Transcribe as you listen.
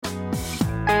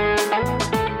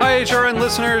HRN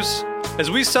listeners.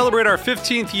 As we celebrate our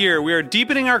 15th year, we are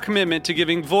deepening our commitment to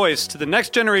giving voice to the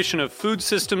next generation of food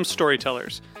systems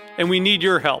storytellers, and we need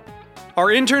your help. Our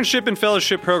internship and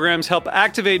fellowship programs help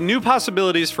activate new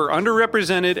possibilities for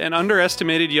underrepresented and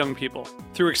underestimated young people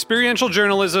through experiential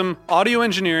journalism, audio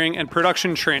engineering, and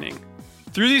production training.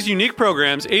 Through these unique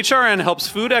programs, HRN helps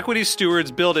food equity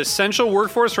stewards build essential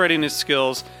workforce readiness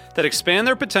skills that expand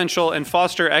their potential and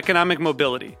foster economic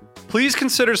mobility. Please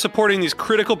consider supporting these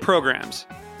critical programs.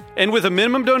 And with a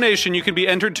minimum donation, you can be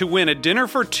entered to win a dinner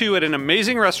for two at an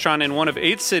amazing restaurant in one of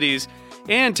 8 cities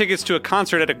and tickets to a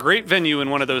concert at a great venue in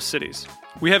one of those cities.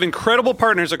 We have incredible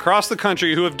partners across the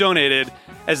country who have donated,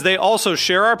 as they also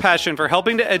share our passion for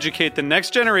helping to educate the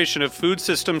next generation of food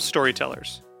systems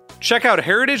storytellers. Check out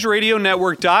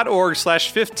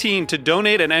heritageradionetwork.org/15 to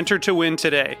donate and enter to win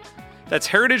today. That's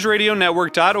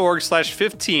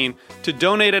heritageradionetwork.org/15 to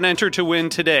donate and enter to win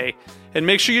today. And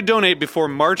make sure you donate before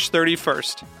March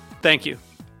 31st. Thank you.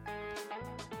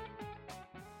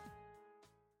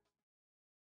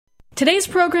 Today's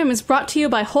program is brought to you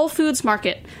by Whole Foods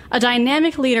Market, a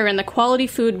dynamic leader in the quality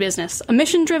food business, a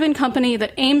mission-driven company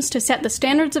that aims to set the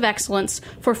standards of excellence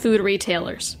for food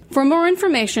retailers. For more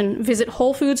information, visit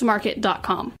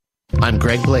WholeFoodsMarket.com. I'm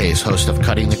Greg Blaze, host of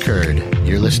Cutting the Curd.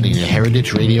 You're listening to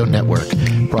Heritage Radio Network,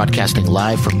 broadcasting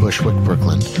live from Bushwick,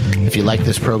 Brooklyn. If you like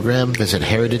this program, visit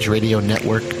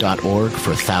heritageradionetwork.org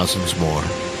for thousands more.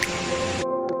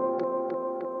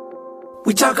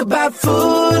 We talk about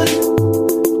food,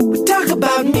 we talk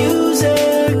about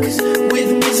music,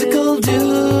 with musical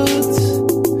dudes.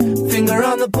 Finger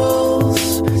on the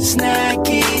pulse,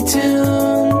 snacky tunes.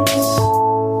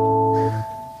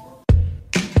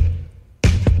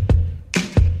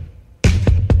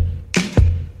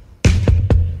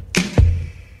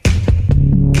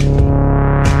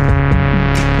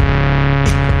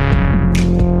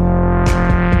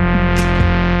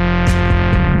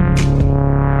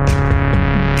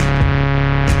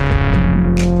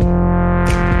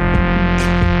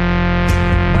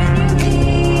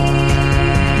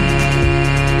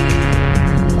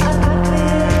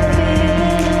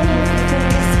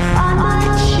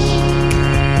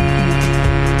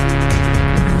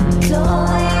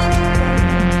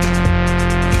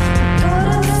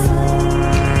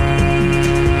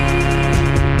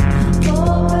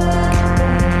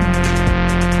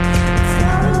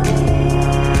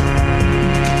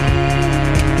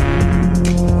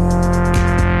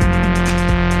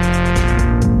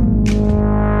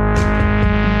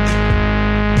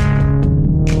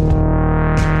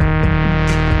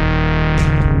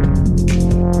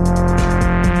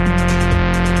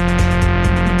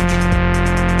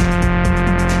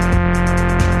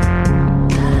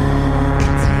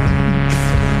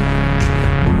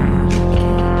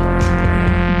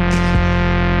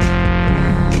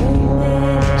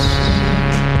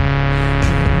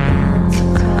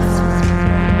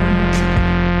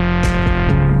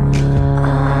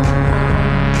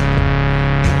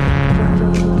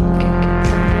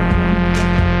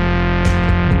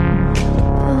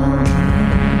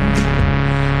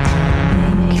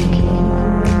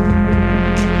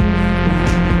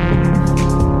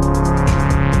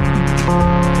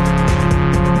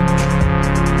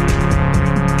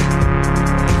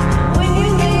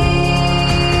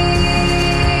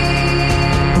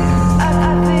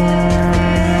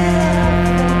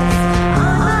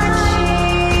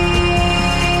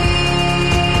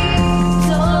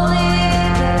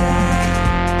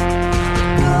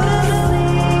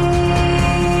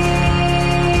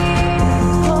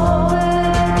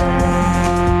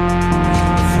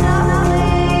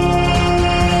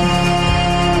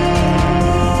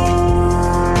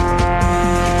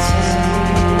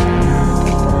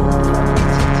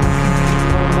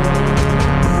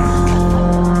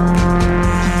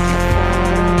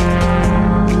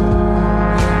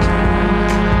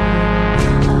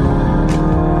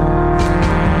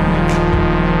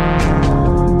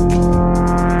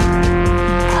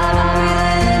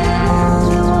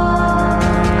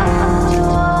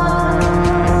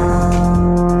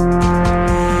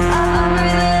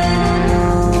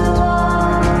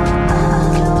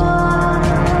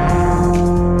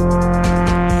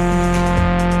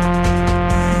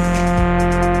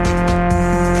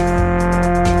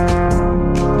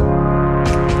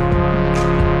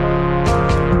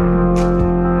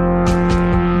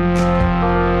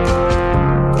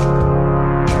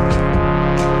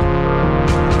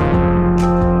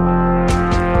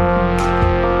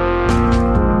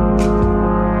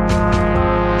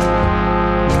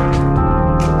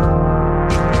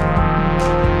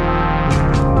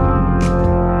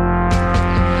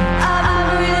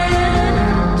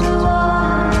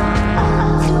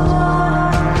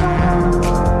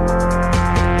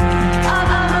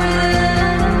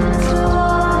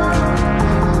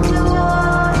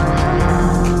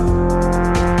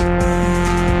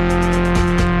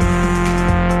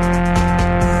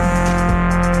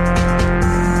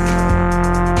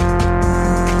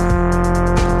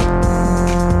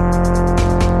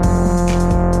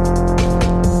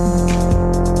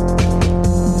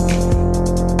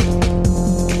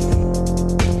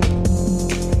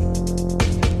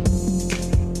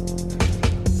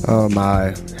 Oh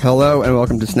my. Hello and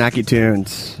welcome to Snacky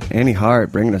Tunes. Annie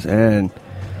Hart bringing us in.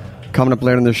 Coming up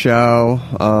later in the show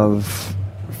of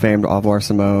famed Au revoir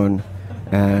Simone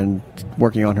and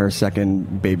working on her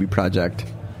second baby project,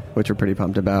 which we're pretty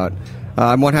pumped about.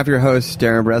 I'm one half of your host,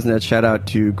 Darren Bresnitz. Shout out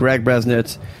to Greg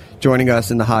Bresnitz. Joining us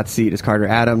in the hot seat is Carter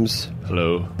Adams.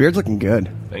 Hello. Beard's looking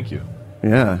good. Thank you.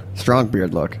 Yeah, strong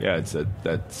beard look. Yeah, it's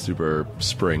that super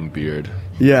spring beard.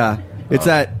 Yeah, it's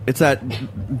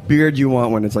that beard you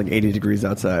want when it's like 80 degrees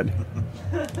outside.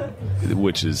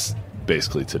 Which is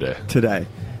basically today. Today.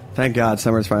 Thank God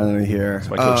summer's finally here. It's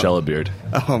my Coachella beard.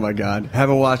 Oh my God.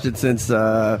 Haven't washed it since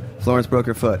Florence broke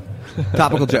her foot.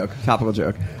 Topical joke.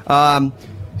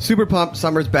 Super pumped.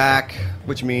 Summer's back,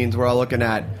 which means we're all looking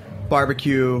at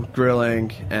barbecue,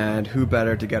 grilling, and who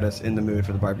better to get us in the mood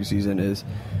for the barbecue season is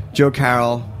Joe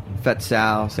Carroll, Fet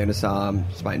Sal, Saint Assam,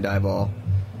 Spine Dival,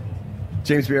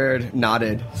 James Beard,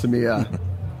 nodded, Samia,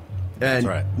 and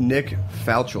right. Nick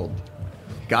Fauchild.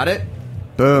 Got it?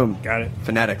 Boom. Got it.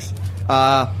 Phonetics.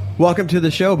 Welcome to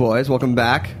the show, boys. Welcome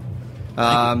back.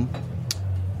 I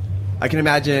can only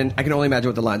imagine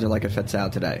what the lines are like at Fet Sal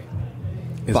today.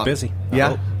 It's busy.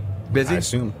 Yeah? Busy? I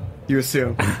assume. You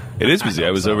assume. It is busy.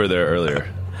 I was over there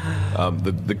earlier.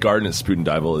 The garden at Spoon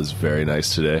Dival is very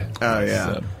nice today. Oh,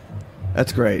 yeah.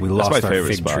 That's great. We That's lost my our favorite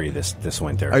fig spot. tree this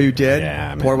winter. Oh, you did? Yeah.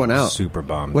 Man, Pour one out. Super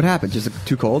bummed. What happened? Just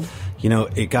too cold? You know,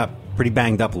 it got pretty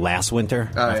banged up last winter.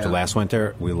 Oh, After yeah. last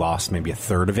winter, we lost maybe a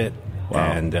third of it.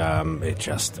 Wow. And it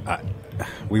just...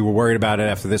 we were worried about it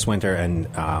after this winter, and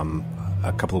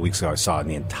a couple of weeks ago I saw it in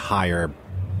the entire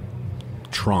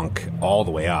trunk all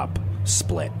the way up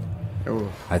split. Ooh.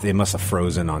 I think it must have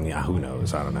frozen on the... who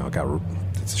knows? I don't know.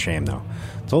 It's a shame, though.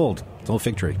 It's old. It's an old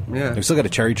fig tree. Yeah. We've still got a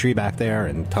cherry tree back there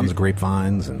and tons of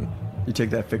grapevines. And You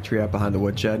take that fig tree out behind the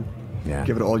woodshed? yeah,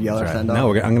 Give it an old yeller That's right. send off? No,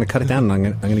 I'm going to cut it down, and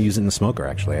I'm going to use it in the smoker,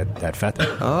 actually, at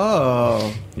Feta.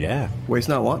 Oh. Yeah. Waste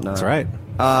not, want not. That's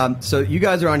right. So you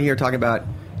guys are on here talking about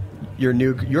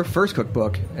your first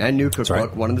cookbook and new cookbook,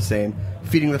 right. one and the same,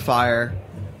 Feeding the Fire,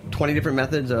 20 different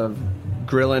methods of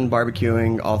grilling,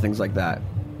 barbecuing, all things like that.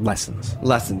 Lessons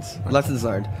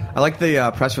learned. I like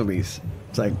the press release.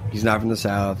 It's like, he's not from the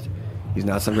South, he's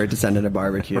not some great descendant of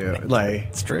barbecue. Like,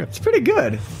 It's true. It's pretty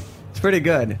good.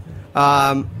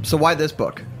 So why this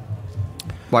book?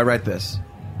 Why write this?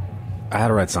 I had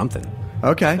to write something.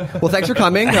 Okay. Well, thanks for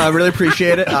coming. I really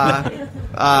appreciate it.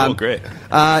 Great.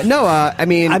 I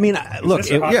mean, Look,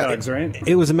 Just hot dogs, right?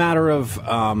 It was a matter of,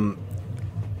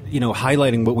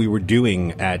 highlighting what we were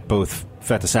doing at both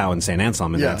Feta Sao and St.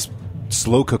 Anselm, and Yeah. that's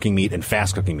slow cooking meat and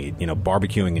fast cooking meat,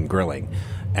 barbecuing and grilling.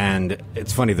 And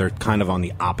it's funny, they're kind of on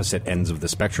the opposite ends of the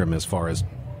spectrum as far as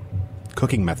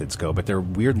cooking methods go, but they're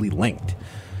weirdly linked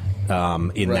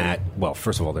that, well,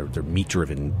 first of all, they're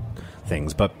meat-driven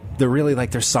things, but they're really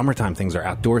like, they're summertime things, they're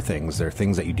outdoor things, they're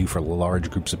things that you do for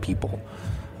large groups of people.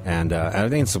 And I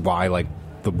think it's why, like,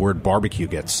 the word barbecue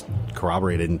gets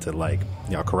corroborated into, like,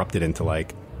 corrupted into,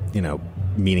 like,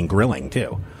 meaning grilling,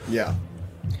 too. Yeah.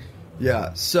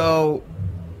 So,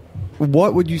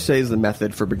 what would you say is the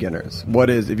method for beginners?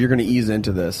 What is, if you're going to ease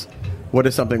into this, what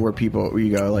is something where you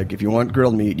go, like, if you want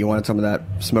grilled meat, you want some of that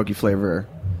smoky flavor,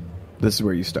 this is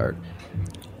where you start?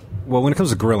 Well, when it comes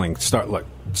to grilling, start with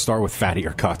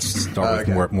fattier cuts. Start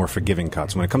with more forgiving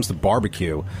cuts. When it comes to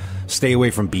barbecue, stay away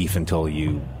from beef until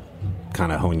you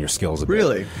kind of hone your skills a bit.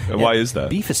 Really? And why is that?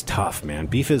 Beef is tough, man.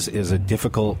 Beef is a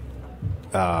difficult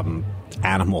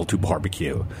animal to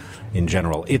barbecue in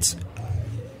general.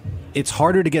 It's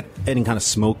harder to get any kind of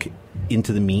smoke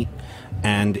into the meat,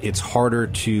 and it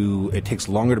takes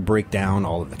longer to break down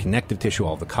all of the connective tissue,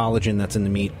 all of the collagen that's in the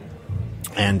meat.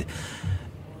 And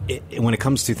when it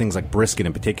comes to things like brisket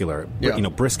in particular,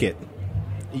 brisket,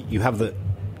 you have the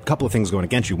couple of things going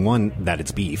against you. One, that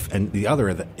it's beef, and the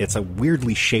other, that it's a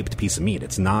weirdly shaped piece of meat.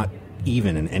 It's not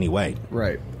even in any way.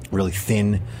 Right. Really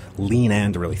thin, lean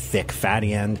end, really thick,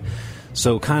 fatty end.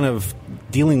 So kind of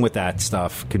dealing with that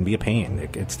stuff can be a pain.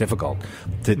 It's difficult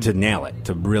to nail it,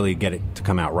 to really get it to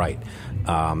come out right.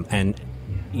 And,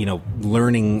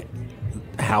 learning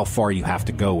how far you have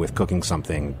to go with cooking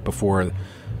something before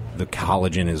the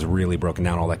collagen is really broken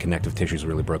down, all that connective tissue is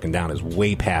really broken down, is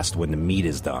way past when the meat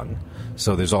is done.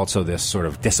 So there's also this sort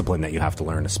of discipline that you have to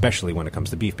learn, especially when it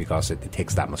comes to beef, because it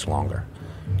takes that much longer.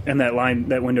 And that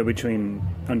window between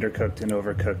undercooked and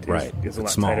overcooked is a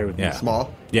lot small. tighter with Yeah. beef.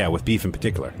 Small? Yeah, with beef in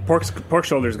particular. Pork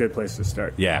shoulder is a good place to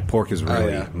start. Yeah, pork is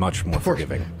really much more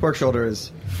forgiving. Pork shoulder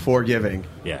is forgiving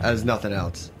as nothing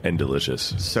else. And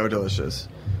delicious. So delicious.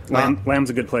 Lamb's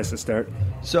a good place to start.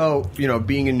 So,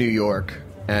 being in New York,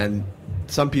 and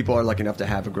some people are lucky enough to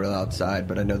have a grill outside,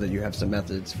 but I know that you have some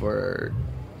methods for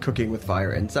cooking with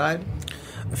fire inside.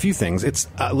 A few things. It's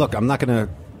look, I'm not going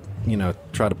to,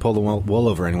 try to pull the wool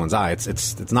over anyone's eye.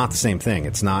 It's not the same thing.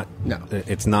 It's not. No.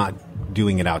 It's not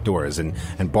doing it outdoors, and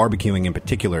barbecuing in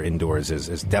particular indoors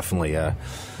is definitely the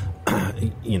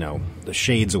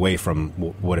shades away from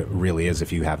what it really is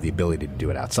if you have the ability to do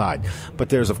it outside. But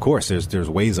there's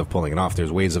ways of pulling it off.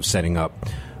 There's ways of setting up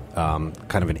kind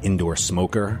of an indoor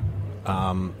smoker,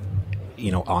 on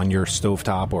your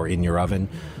stovetop or in your oven,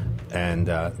 and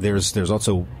there's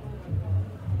also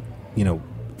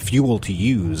fuel to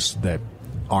use that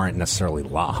aren't necessarily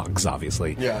logs,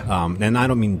 obviously. Yeah. And I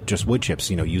don't mean just wood chips.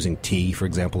 Using tea, for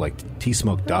example, like tea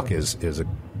smoked duck is a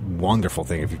wonderful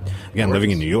thing. If you, again,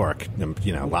 living in New York,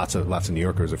 lots of New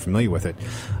Yorkers are familiar with it.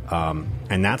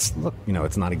 And that's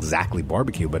it's not exactly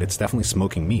barbecue, but it's definitely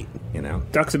smoking meat.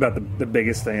 Duck's about the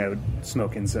biggest thing I would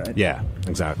smoke inside. Yeah,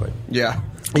 exactly. Yeah.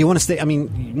 You want to stay. I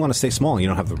mean, you want to stay small. You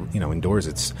don't have the indoors.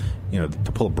 It's to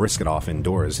pull a brisket off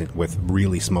indoors with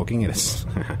really smoking it is.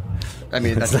 I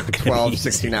mean, that's 12,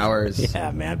 16 hours.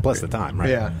 Yeah, man. Plus the time, right?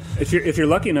 Yeah. If you're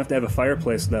lucky enough to have a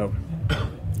fireplace, though,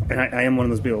 and I am one of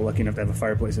those people lucky enough to have a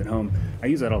fireplace at home, I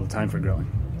use that all the time for grilling.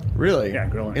 Really? Yeah,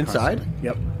 grilling inside. Constantly.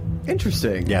 Yep.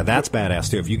 Interesting. Yeah, that's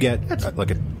badass too. If you get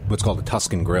what's called a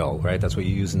Tuscan grill, right? That's what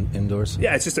you use indoors.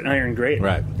 Yeah, it's just an iron grate.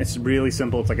 Right. It's really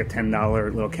simple. It's like a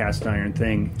 $10 little cast iron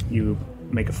thing. You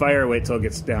make a fire, wait till it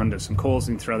gets down to some coals,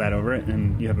 and throw that over it,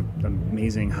 and you have an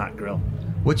amazing hot grill.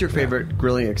 What's your favorite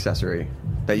grilling accessory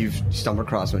that you've stumbled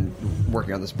across when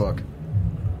working on this book?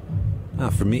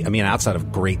 For me, I mean, outside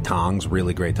of great tongs,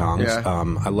 really great tongs,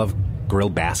 I love grill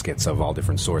baskets of all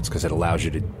different sorts because it allows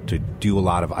you to do a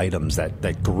lot of items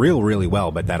that grill really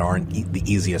well, but that aren't the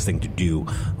easiest thing to do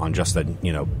on just a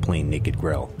plain naked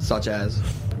grill. Such as?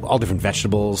 All different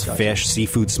vegetables, fish,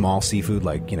 seafood, small seafood,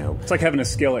 It's like having a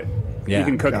skillet. Yeah. You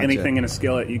can cook anything in a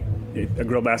skillet. A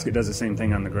grill basket does the same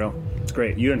thing on the grill. It's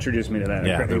great. You introduced me to that.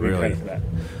 Yeah, I give you credit for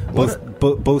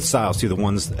that. Both styles too. The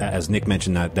ones, as Nick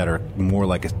mentioned, that are more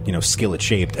like skillet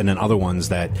shaped, and then other ones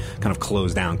that kind of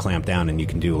close down, clamp down, and you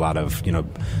can do a lot of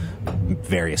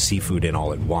various seafood in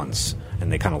all at once,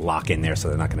 and they kind of lock in there, so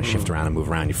they're not going to shift around and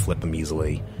move around. You flip them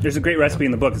easily. There's a great recipe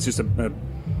in the book. It's just a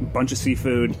bunch of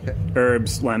seafood,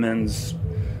 herbs, lemons,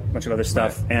 a bunch of other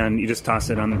stuff, and you just toss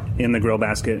it in the grill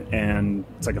basket, and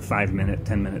it's like a 5-minute,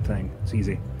 10-minute thing. It's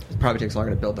easy. It probably takes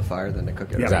longer to build the fire than to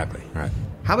cook it. Yeah. Exactly. Right.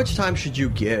 How much time should you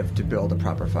give to build a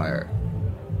proper fire?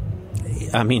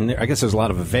 I mean, I guess there's a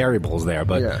lot of variables there,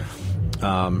 but Yeah.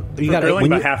 You got grilling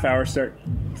about half hour start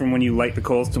from when you light the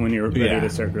coals to when you're ready to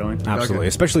start grilling. Absolutely, Okay.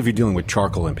 especially if you're dealing with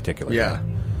charcoal in particular. Yeah.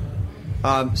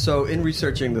 So in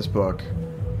researching this book,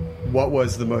 what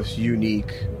was the most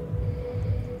unique,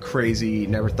 crazy,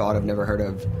 never thought of, never heard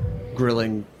of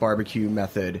grilling barbecue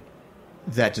method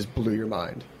that just blew your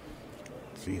mind?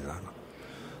 Jeez, I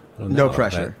don't No know.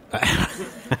 pressure.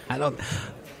 I don't.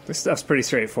 This stuff's pretty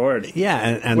straightforward. Yeah,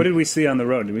 and What did we see on the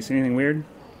road? Did we see anything weird?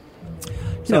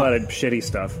 A lot of shitty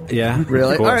stuff. Yeah,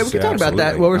 Really? of course. All right, we can Yeah, talk about that.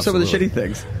 absolutely. What were some of the Absolutely. shitty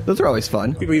things? Those are always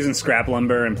fun. People using scrap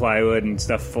lumber and plywood and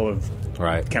stuff full of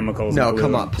Right. chemicals. No, and glue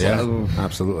come up. Yeah, Ooh.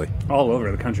 absolutely. all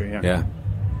over the country. Yeah. Yeah,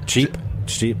 cheap.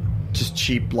 Just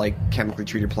cheap, like, chemically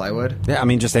treated plywood. Yeah, I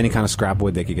mean, just any kind of scrap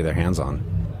wood they could get their hands on.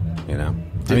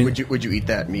 Would you eat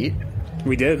that meat?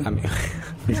 We did. I mean,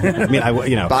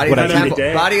 Body would is a I temple. every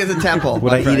day. Body is a temple.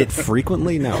 Would I That's right. eat it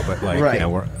frequently? No, but Right.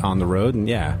 we're on the road, and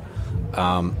yeah.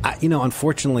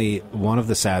 Unfortunately, one of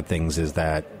the sad things is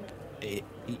that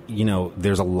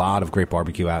there's a lot of great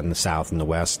barbecue out in the South and the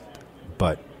West,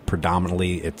 but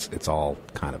predominantly it's all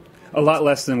kind of A lot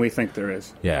less than we think there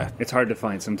is. yeah. It's hard to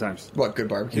find sometimes. What, good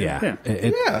barbecue? Yeah,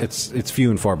 Yeah. Yeah. It's few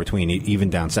and far between. Even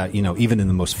down south, even in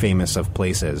the most famous of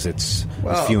places, it's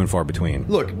few and far between.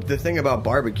 Look, the thing about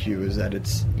barbecue is that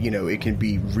it's, it can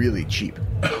be really cheap.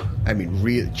 I mean,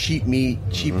 real cheap meat,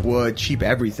 cheap wood, cheap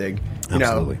everything.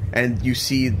 Absolutely. And you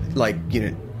see, like,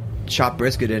 chopped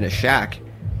brisket in a shack,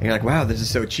 and you're like, wow, this is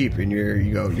so cheap. And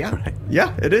you go, yeah, Right.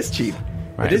 yeah, it is cheap.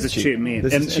 Right. It is This is cheap meat.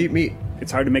 This is cheap meat.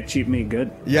 It's hard to make cheap meat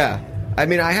good. Yeah. I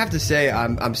mean, I have to say,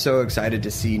 I'm so excited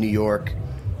to see New York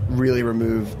really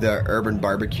remove the urban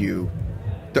barbecue,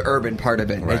 the urban part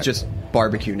of it. Right. It's just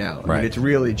barbecue now. I Right. mean, it's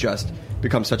really just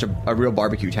become such a real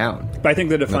barbecue town. But I think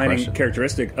the defining question.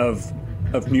 characteristic of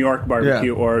New York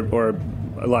barbecue Yeah. or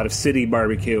a lot of city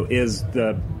barbecue is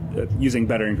the using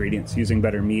better ingredients, using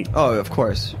better meat. Oh, of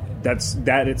course.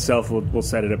 That itself will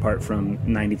set it apart from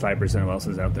 95% of what else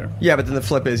is out there. Yeah, but then the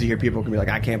flip is you hear people can be like,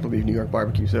 I can't believe New York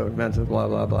barbecue is so expensive, blah,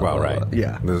 blah, blah. Well, blah, right. blah.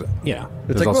 Yeah.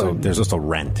 There's like, also well- there's also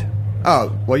rent.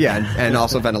 Oh, well, yeah, and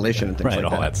also ventilation and things Right,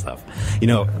 like all that. that stuff.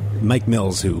 Mike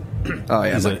Mills, who Oh,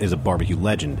 yeah, is Mike. a barbecue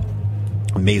legend,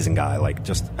 amazing guy, like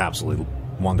just absolutely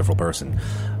wonderful person.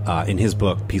 In his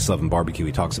book, Peace, Love, and Barbecue,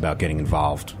 he talks about getting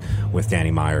involved with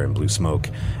Danny Meyer and Blue Smoke.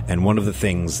 And one of the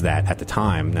things that at the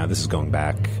time, now this is going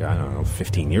back, I don't know,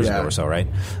 15 years ago or so, right?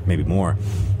 Maybe more.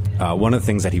 One of the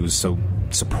things that he was so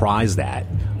surprised at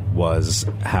was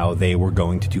how they were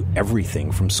going to do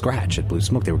everything from scratch at Blue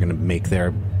Smoke. They were going to make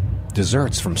their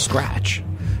desserts from scratch.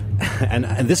 And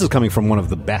this is coming from one of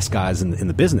the best guys in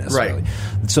the business, right? Really.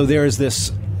 So there is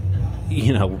this,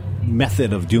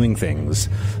 method of doing things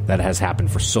that has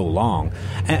happened for so long,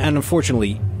 and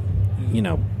unfortunately,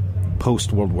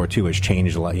 post World War II has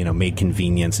changed a lot. Made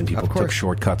convenience, and people took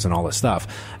shortcuts and all this stuff.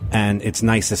 And it's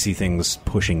nice to see things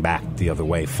pushing back the other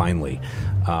way finally.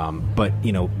 But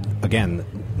again,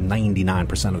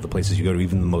 99% of the places you go to,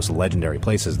 even the most legendary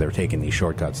places, they're taking these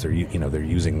shortcuts. They're they're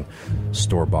using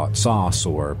store-bought sauce,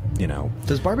 or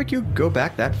Does barbecue go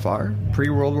back that far?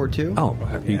 Pre-World War II? Oh,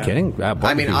 are you kidding?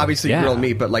 I mean, obviously grilled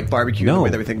meat, but like barbecue, the way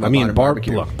that we think about modern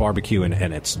barbecue. Look, barbecue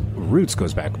and its roots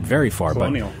goes back very far.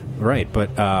 Colonial. But, right, but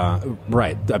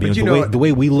right. I mean, the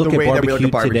way we look at barbecue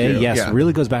today, yes, it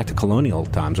really goes back to colonial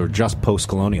times or just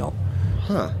post-colonial.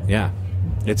 Huh. Yeah.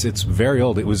 It's very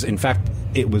old. It was, in fact,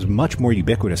 it was much more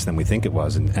ubiquitous than we think it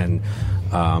was, and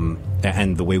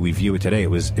the way we view it today, it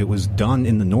was done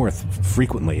in the North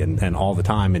frequently and all the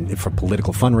time, and for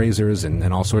political fundraisers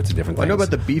and all sorts of different things. I know about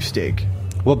the beefsteak.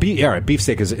 Well,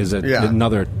 beefsteak is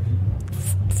another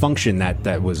function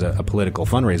that was a political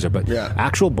fundraiser, but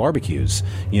actual barbecues.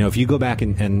 If you go back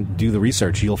and do the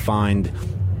research, you'll find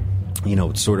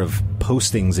sort of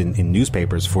postings in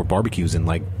newspapers for barbecues in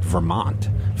like Vermont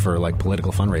for like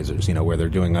political fundraisers, where they're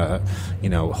doing a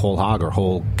whole hog or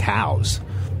whole cows,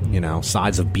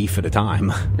 sides of beef at a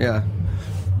time. Yeah.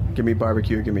 Give me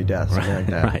barbecue, give me death, something like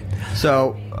that. Right.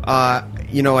 So,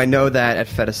 I know that at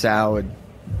Feta Sow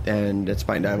and at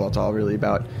Spine Dive, it's all really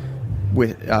about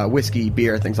whiskey,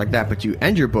 beer, things like that, but you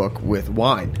end your book with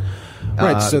wine.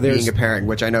 Right, so there's being a pairing,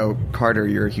 which I know, Carter,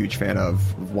 you're a huge fan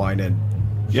of wine and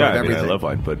yeah, I mean, I love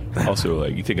wine, but also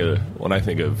like when I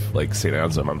think of like St.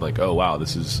 Anselm, I'm like, oh wow,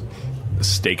 this is a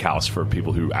steakhouse for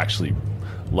people who actually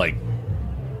like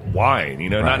wine.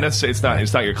 Not necessarily.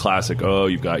 It's not your classic. Oh,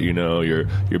 you've got your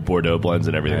Bordeaux blends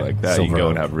and everything like that. You can go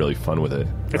and have really fun with it.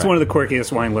 It's one of the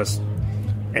quirkiest wine lists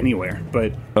anywhere,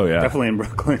 but definitely in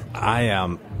Brooklyn.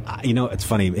 It's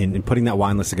funny, in putting that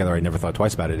wine list together, I never thought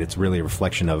twice about it. It's really a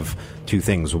reflection of two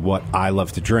things: what I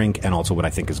love to drink, and also what I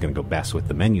think is going to go best with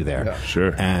the menu there. Yeah,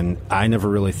 sure. And I never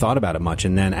really thought about it much.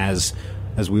 And then as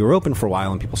we were open for a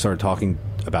while, and people started talking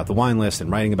about the wine list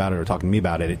and writing about it or talking to me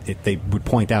about it, they would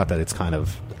point out that it's kind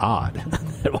of odd.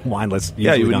 Wine list.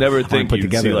 Yeah, you would never think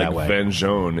you'd see like Van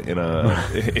Joan in on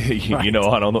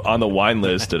the wine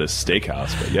list at a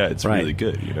steakhouse. But yeah, it's really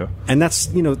good. And that's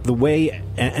the way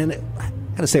and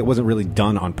I gotta say, it wasn't really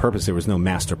done on purpose. There was no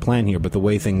master plan here, but the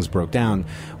way things broke down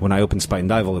when I opened Spite and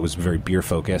Dival, it was very beer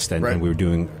focused, and we were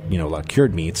doing a lot of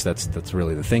cured meats. That's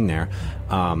really the thing there.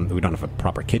 We don't have a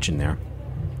proper kitchen there.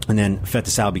 And then Fête de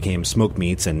Sal became smoked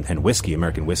meats and whiskey,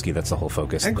 American whiskey. That's the whole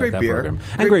focus. And great beer. Program.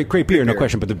 And great beer, no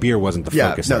question. But the beer wasn't the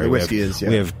focus. No, the whiskey is. Yeah.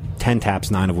 We have 10 taps,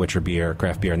 9 of which are beer,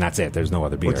 craft beer, and that's it. There's no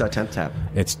other beer. What's that 10th tap?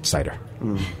 It's cider.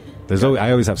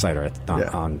 I always have cider at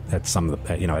some of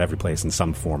the, at every place in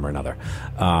some form or another.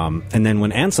 And then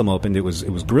when Anselm opened, it was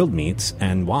grilled meats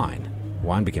and wine.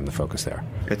 Wine became the focus there.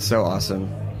 It's so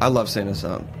awesome. I love Saint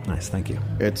Anselm. Nice, thank you.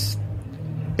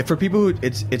 For people who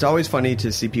it's always funny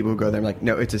to see people who go there and like,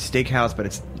 no, it's a steakhouse,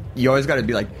 but you always got to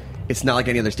be like, it's not like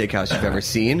any other steakhouse you've ever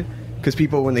seen, because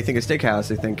people, when they think of steakhouse,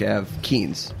 they think of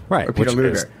Keen's, right, or Peter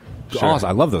Luger. Awesome.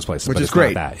 I love those places, which but is it's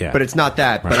great. Not that, yeah. But it's not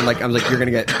that. But I'm like, you're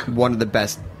gonna get one of the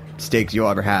best steaks you'll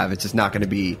ever have. It's just not going to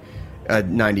be a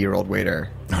 90-year-old waiter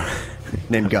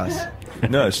named Gus.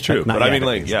 No, it's true. But I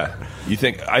mean, you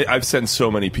think I've sent so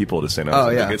many people to St. Anselm. Oh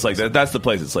yeah, it's like that's the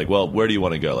place. It's like, well, where do you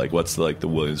want to go? Like, what's the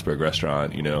Williamsburg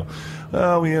restaurant?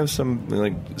 We have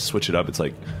some switch it up. It's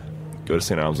like, go to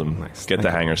St. Anselm, get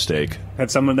the hanger steak. Had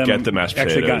some of them get the mashed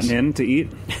actually potatoes. gotten in to eat?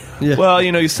 Yeah. Well,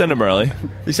 you send them early.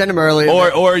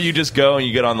 Or you just go and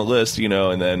you get on the list,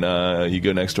 and then you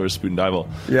go next door to Spoon Dival.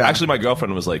 Yeah. Actually, my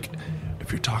girlfriend was like,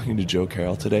 if you're talking to Joe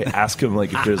Carroll today, ask him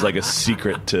if there's a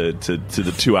secret to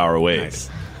the 2-hour wait. Nice.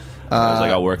 I was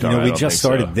like, I'll work on it. We just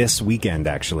started this weekend,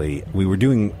 actually. We were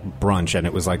doing brunch, and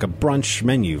it was like a brunch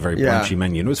menu, very brunchy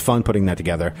menu. And it was fun putting that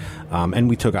together. And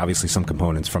we took, obviously, some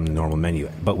components from the normal menu.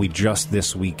 But we just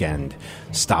this weekend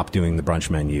stopped doing the brunch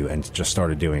menu and just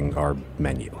started doing our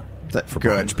menu. For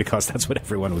brunch, because that's what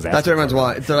everyone was asking. That's what everyone's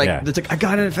wanting. They're like, it's like, I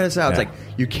got it at Feta Sal. It's like,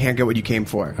 you can't get what you came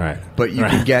for. Right. But you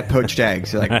can get poached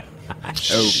eggs. You're like,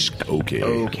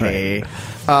 okay.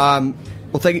 Well,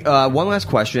 thank you. One last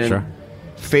question. Sure.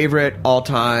 Favorite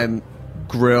all-time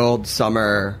grilled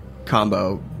summer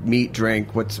combo, meat,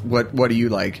 drink, what do you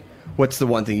like? What's the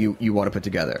one thing you want to put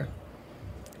together?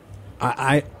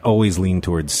 I always lean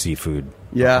towards seafood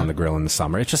on the grill in the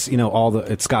summer. It's just,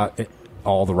 it's got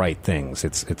all the right things.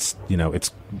 It's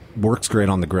works great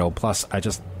on the grill. Plus, I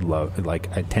just love, I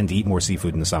tend to eat more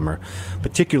seafood in the summer,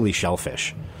 particularly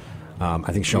shellfish.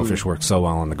 I think shellfish works so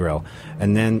well on the grill.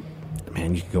 And then,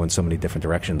 man, you can go in so many different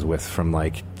directions from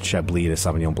Chablis to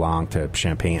Sauvignon Blanc to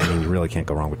Champagne. I mean, you really can't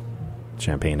go wrong with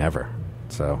Champagne ever.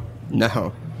 So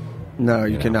No,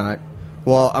 you cannot.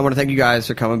 Well, I want to thank you guys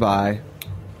for coming by,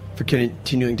 for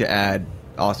continuing to add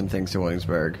awesome things to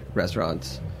Williamsburg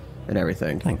restaurants and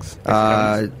everything. Thanks.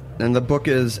 And the book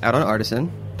is out on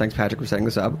Artisan. Thanks, Patrick, for setting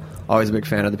this up. Always a big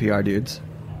fan of the PR dudes.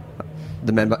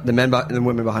 The men and the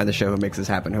women behind the show who makes this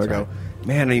happen. Who go,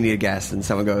 man, I need a guest, and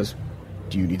someone goes,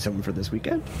 do you need someone for this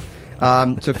weekend?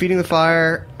 So Feeding the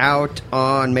Fire out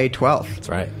on May 12th. That's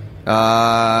right.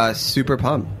 Super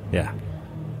pumped. Yeah.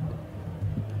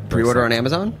 Pre-order on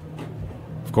Amazon?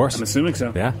 Of course. I'm assuming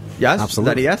so. Yeah. Yes?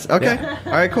 Absolutely. Is that a yes? Okay. Yeah.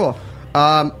 All right, cool.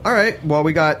 All right. Well,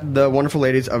 we got the wonderful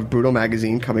ladies of Brutal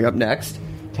Magazine coming up next,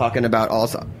 talking about all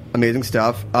this amazing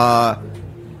stuff.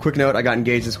 Quick note, I got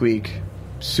engaged this week.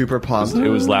 Super pumped. It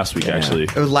was last week, actually.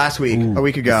 It was last week, a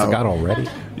week ago. I forgot already.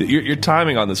 Your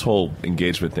timing on this whole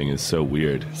engagement thing is so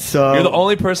weird. So you're the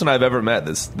only person I've ever met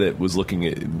that was looking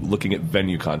at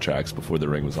venue contracts before the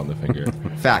ring was on the finger.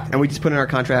 Fact. And we just put in our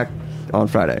contract on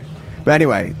Friday. But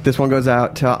anyway, this one goes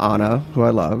out to Anna, who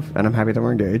I love, and I'm happy that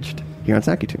we're engaged here on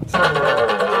Snacky Tunes.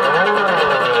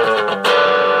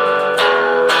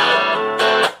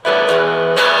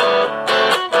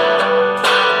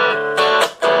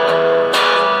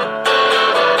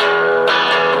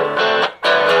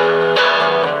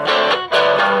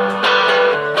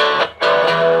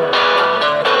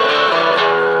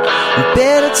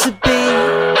 Better to be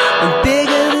and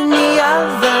bigger than the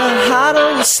other. Heart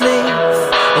on your sleeve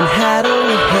and hat on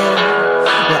your head.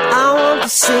 Well, I want to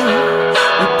see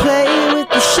you playing with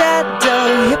the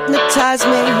shadow. Hypnotize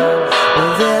me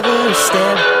with every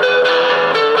step.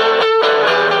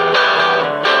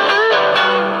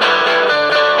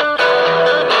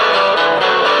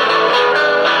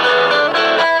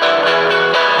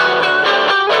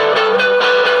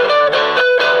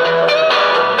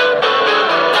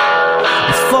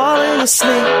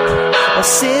 Asleep or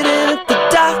sitting at the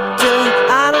doctor.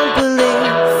 I don't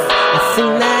believe a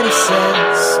thing that he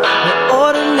says. We're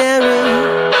ordinary,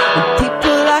 and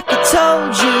people like I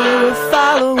told you are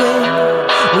following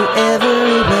me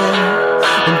everywhere.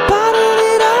 And bottle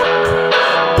it up,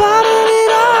 bottle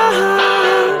it up,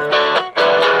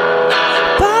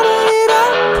 bottle it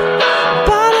up,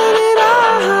 bottle it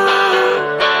up.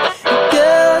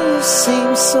 Girl, you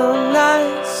seem so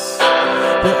nice,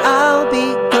 but I'll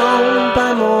be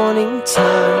by morning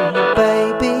time,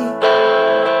 baby.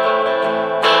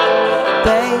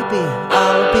 Baby,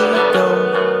 I'll be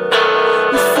gone.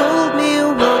 You fooled me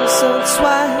once or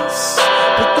twice,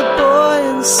 but the boy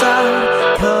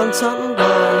inside can't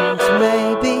unwind.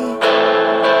 Maybe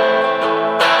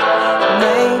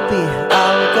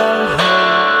I'll go home.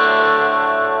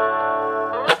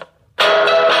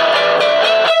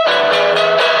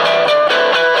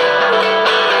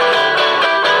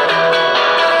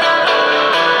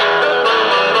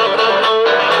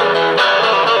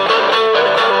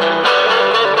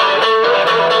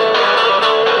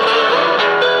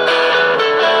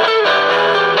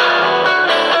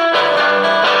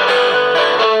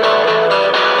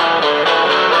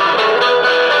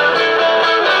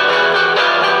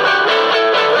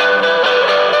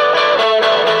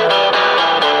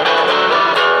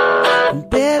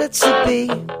 To be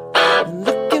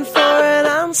looking for an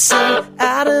answer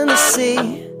out in the sea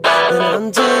and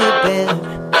under your bed.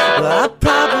 Well, I'll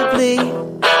probably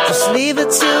just leave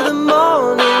it till the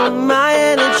morning. My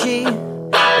energy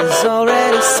is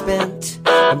already spent.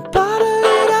 And bottle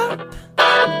it up,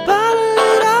 bottle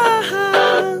it up,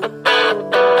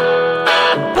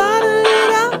 bottle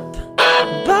it up,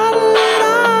 bottle it up,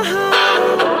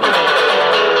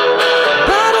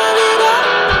 bottle it up,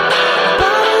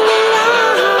 bottle it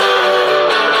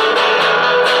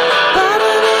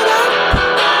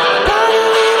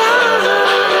up.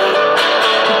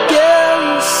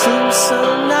 So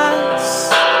nice,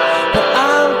 but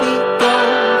I'll be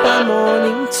gone by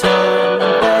morning time,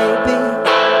 baby.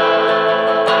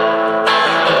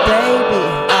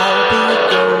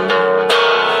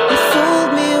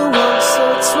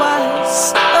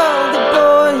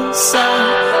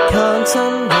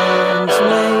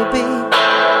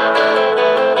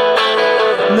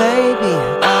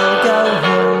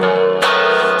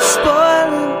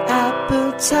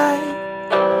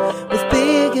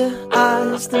 bigger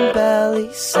eyes than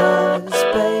belly size,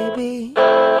 baby.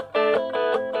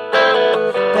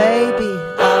 Baby,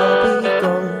 I'll be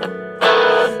gone.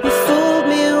 You fooled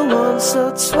me once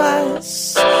or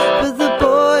twice, but the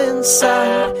boy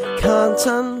inside can't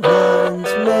unwind.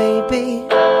 Maybe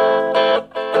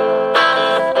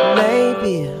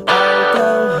I'll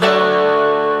go home.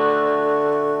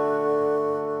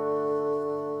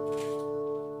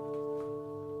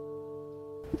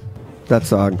 That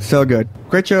song, so good.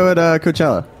 Great show at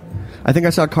Coachella. I think I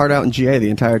saw Cart out in GA the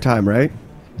entire time, right?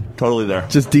 Totally there.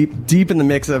 Just deep in the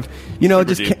mix of,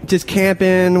 just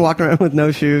camping, walking around with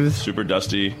no shoes. Super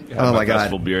dusty. Oh my god,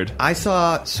 festival beard. I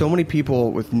saw so many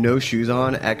people with no shoes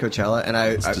on at Coachella, and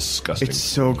It's disgusting. It's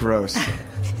so gross.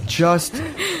 just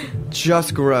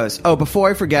gross. Oh, before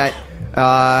I forget,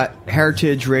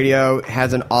 Heritage Radio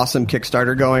has an awesome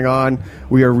Kickstarter going on.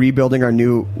 We are rebuilding our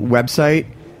new website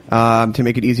to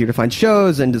make it easier to find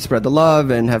shows and to spread the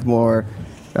love and have more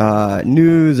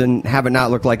news and have it not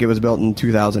look like it was built in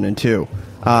 2002.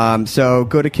 So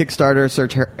go to Kickstarter,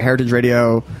 search Heritage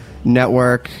Radio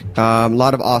Network. A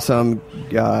lot of awesome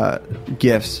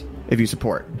gifts if you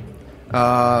support.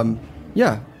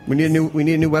 Yeah, we need a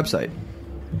new website.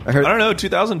 I don't know.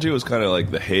 2002 was kind of like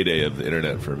the heyday of the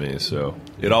internet for me, so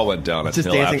it all went down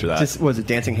until after that. Was it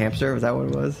Dancing Hamster? Was that what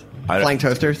it was? I Flying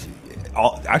Toasters?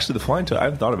 Actually, the flying toaster. I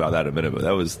haven't thought about that in a minute, but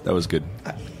that was good.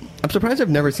 I'm surprised I've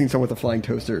never seen someone with a flying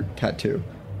toaster tattoo.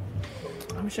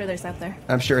 I'm sure there's out there.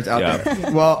 I'm sure it's out Yeah.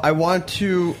 there. Well, I want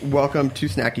to welcome to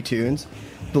Snacky Tunes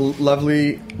the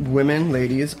lovely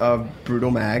ladies of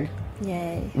Brutal Mag.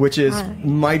 Yay. Which is Hi.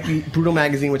 might be Brutal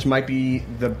Magazine, which might be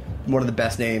one of the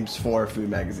best names for a food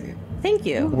magazine. Thank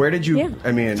you. Where did you? Yeah.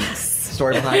 I mean,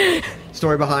 story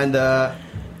behind the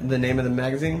name of the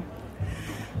magazine.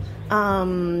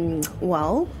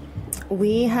 Well,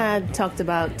 we had talked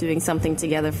about doing something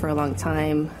together for a long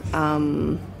time.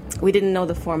 We didn't know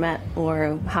the format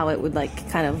or how it would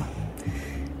kind of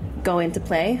go into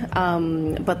play.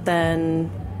 But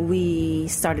then we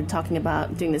started talking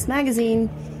about doing this magazine,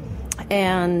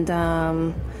 and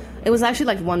it was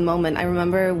actually one moment. I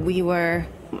remember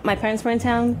my parents were in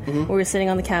town. Mm-hmm. We were sitting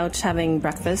on the couch having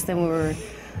breakfast, and we were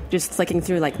just flicking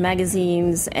through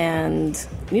magazines and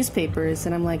newspapers,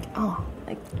 and I'm like, oh,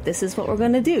 this is what we're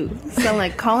going to do. So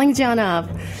I'm calling John up.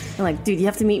 I'm like, dude, you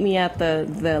have to meet me at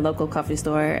the local coffee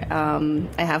store. I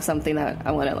have something that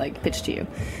I want to pitch to you.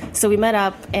 So we met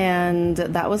up, and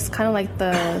that was kind of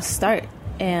the start.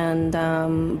 And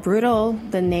Brutal,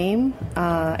 the name,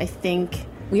 I think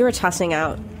we were tossing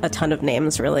out a ton of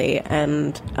names, really,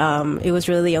 and it was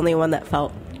really the only one that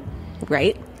felt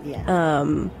right.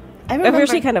 Yeah. I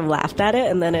actually kind of laughed at it,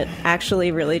 and then it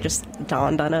actually really just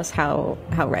dawned on us how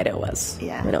right it was.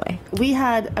 Yeah. In a way. We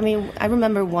had, I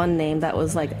remember one name that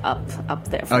was up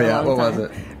there for a long time. What was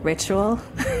it? Ritual.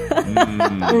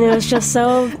 And it was just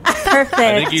so perfect.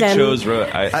 I think you chose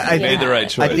right. I made the right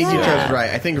choice. I think you chose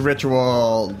right. I think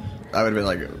Ritual, I would have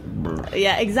been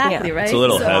yeah, exactly, Yeah. right? It's a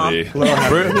little heavy.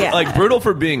 Yeah. Brutal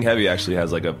for being heavy actually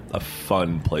has a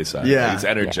fun play set. Yeah. It's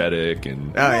energetic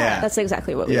and Oh yeah. That's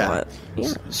exactly what we want.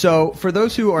 Yeah. So, for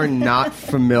those who are not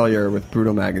familiar with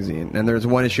Brutal Magazine, and there's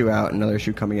one issue out, another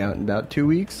issue coming out in about 2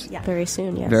 weeks. Yeah. Very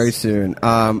soon, yes. Very soon.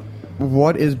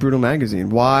 What is Brutal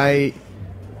Magazine? Why?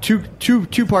 One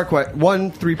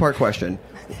 3-part question.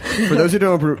 For those who don't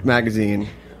know Brutal Magazine,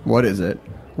 what is it?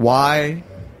 Why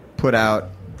put out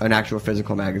an actual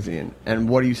physical magazine? And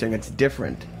what are you saying that's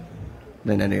different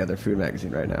than any other food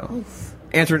magazine right now? Oof.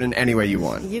 Answer it in any way you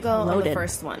want. You go on the Loaded.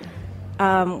 first one.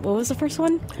 What was the first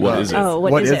one? what is it? Oh,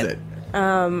 What is it?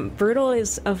 Brutal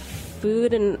is a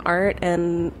food and art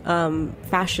and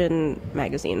fashion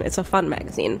magazine. It's a fun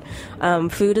magazine.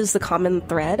 Food is the common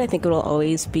thread. I think it will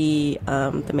always be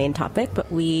the main topic,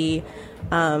 but we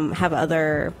have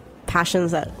other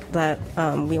passions that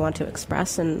we want to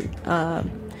express, and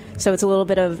so it's a little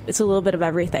bit of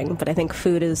everything. But I think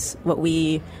food is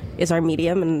is our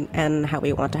medium and how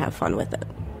we want to have fun with it.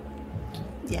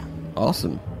 Yeah.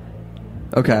 Awesome.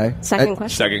 Okay. Second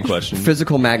question.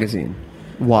 Physical magazine.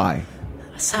 Why?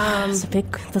 That's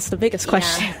the biggest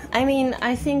question. Yeah.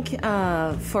 I think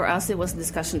for us it was a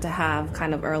discussion to have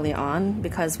kind of early on,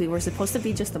 because we were supposed to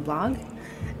be just a blog,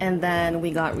 and then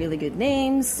we got really good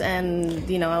names, and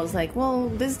I was like, well,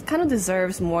 this kind of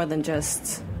deserves more than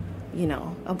just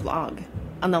a blog,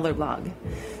 another blog.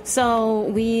 So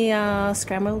we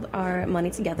scrambled our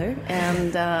money together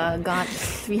and got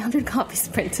 300 copies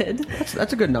printed.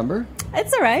 That's a good number.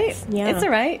 It's all right. Yeah. It's all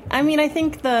right. I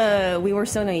think we were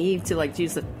so naive to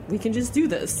we can just do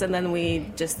this, and then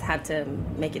we just had to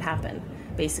make it happen.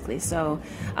 basically. So,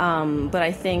 but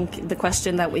I think the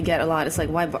question that we get a lot is like,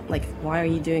 why are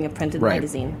you doing a printed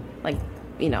magazine? Like,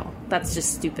 that's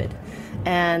just stupid.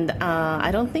 And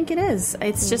I don't think it is.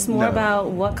 It's just more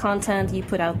about what content you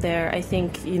put out there. I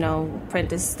think,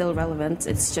 print is still relevant.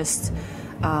 It's just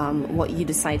what you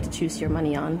decide to choose your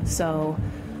money on. So,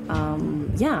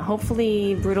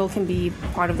 hopefully Brutal can be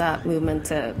part of that movement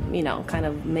to, kind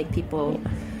of make people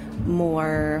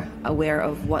more aware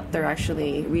of what they're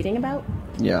actually reading about.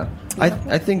 Yeah.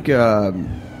 I think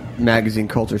magazine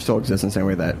culture still exists in the same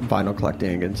way that vinyl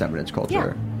collecting and 7-inch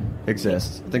culture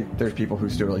exists. I think there's people who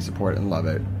still really support it and love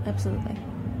it. Absolutely.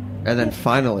 And then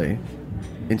finally,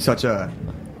 in such a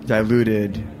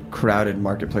diluted, crowded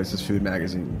marketplace as food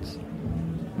magazines,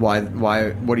 what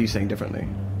are you saying differently?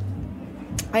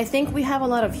 I think we have a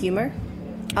lot of humor.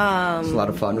 It's a lot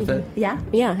of fun with it? Yeah,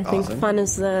 I think fun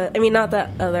is not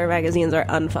that other magazines are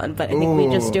unfun, but I think we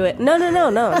just do it. No,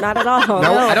 not at all.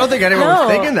 No, I don't think anyone was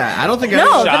thinking that. I don't think anyone.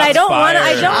 No, but I don't want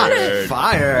to.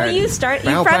 Fire. Well, you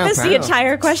preface the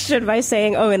entire question by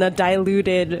saying, in a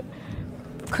diluted,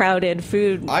 crowded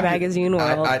food magazine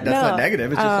world. That's not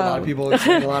negative. It's just a lot of people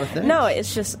saying a lot of things. No,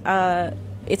 it's just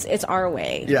it's our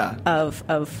way of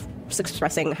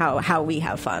expressing how we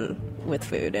have fun with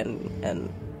food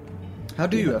and how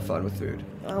do you have fun with food?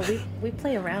 We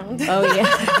play around. Oh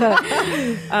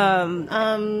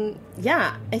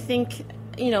yeah. I think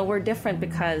we're different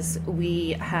because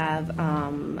we have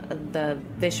the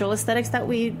visual aesthetics that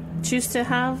we choose to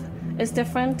have is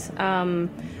different.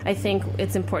 I think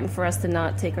it's important for us to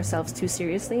not take ourselves too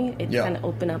seriously. It can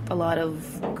open up a lot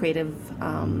of creative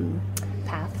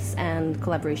paths and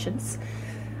collaborations.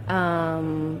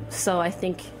 So I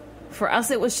think for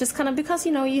us it was just kind of because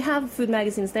you have food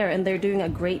magazines there and they're doing a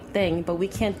great thing, but we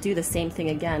can't do the same thing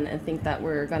again and think that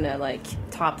we're gonna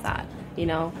top that.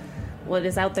 What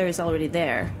is out there is already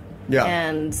there. Yeah.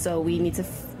 And so we needed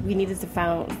to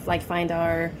find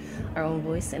our own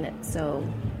voice in it. So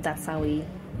that's how we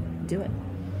do it.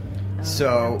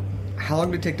 So how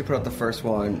long did it take to put out the first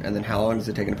one, and then how long does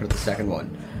it take to put out the second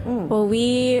one? Well,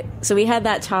 we had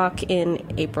that talk in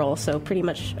April, so pretty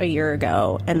much a year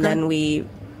ago, and then we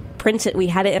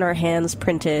had it in our hands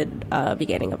printed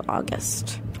beginning of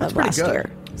August of last year.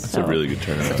 That's a really good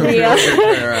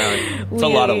turnaround. It's a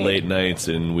lot of late nights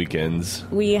and weekends.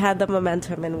 We had the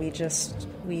momentum and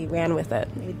we ran with it.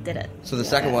 We did it. So the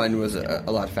second one was a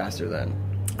lot faster then.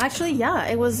 Actually, yeah,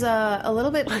 it was a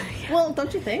little bit. Well,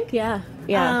 don't you think? Yeah.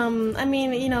 I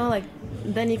mean,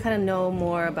 then you kind of know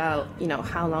more about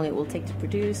how long it will take to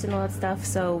produce and all that stuff.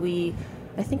 So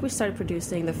I think we started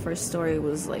producing. The first story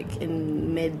was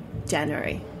in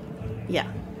mid-January. Yeah,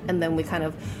 and then we kind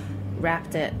of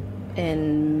wrapped it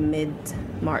in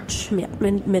mid-March.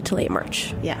 Mid to late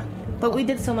March. Yeah. But we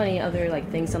did so many other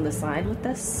things on the side with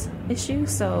this issue,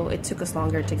 so it took us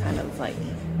longer to kind of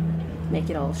make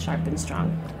it all sharp and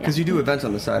strong. Because you do events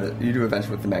on the side. You do events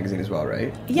with the magazine as well,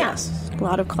 right? Yes. A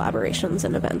lot of collaborations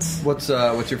and events. What's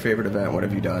your favorite event? What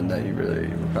have you done that you really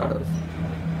were proud of?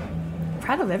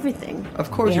 Proud of everything.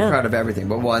 Of course you're proud of everything,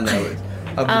 but one that was...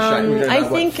 I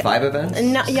think 5 events?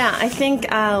 I think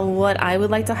what I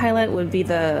would like to highlight would be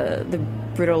the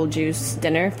Brutal Juice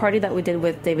dinner party that we did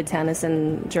with David Tanis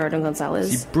and Gerardo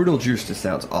Gonzalez. See, Brutal Juice just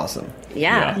sounds awesome.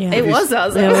 Yeah. It was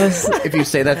awesome. If you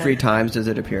say that 3 times, does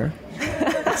it appear?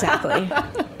 Exactly.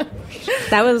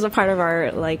 That was a part of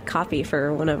our copy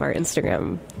for one of our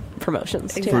Instagram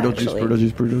promotions too. Brutal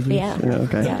Juice. Yeah.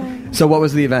 Okay. Yeah. So what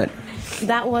was the event?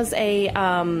 That was a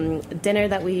dinner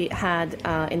that we had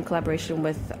in collaboration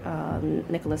with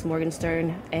Nicholas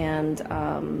Morgenstern and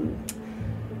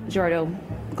Gerardo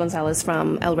Gonzalez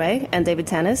from El Rey and David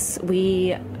Tanis.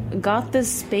 We got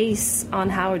this space on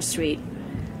Howard Street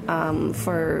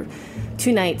for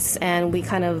 2 nights, and we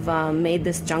kind of made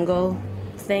this jungle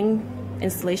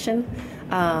installation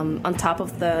on top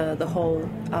of the whole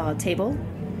table,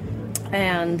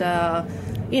 and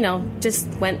just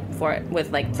went for it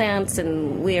with plants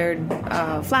and weird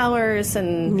flowers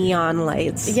and neon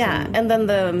lights. Yeah, and then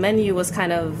the menu was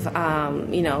kind of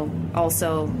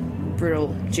also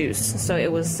Brutal Juice. So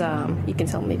it was you can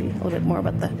tell maybe a little bit more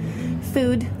about the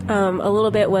food. A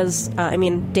little bit was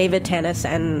David Tanis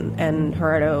and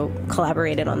Gerardo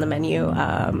collaborated on the menu.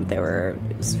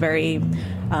 It was very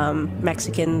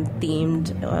Mexican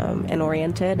themed and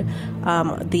oriented.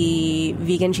 The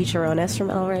vegan chicharrones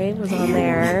from El Rey was on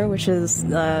there, which is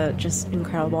just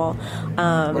incredible.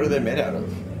 What are they made out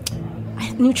of?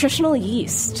 Nutritional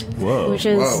yeast. Whoa. Which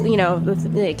is,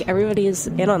 everybody's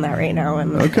in on that right now.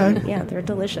 And, okay. Yeah, they're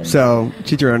delicious. So,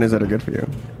 chicharrones that are good for you?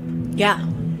 Yeah.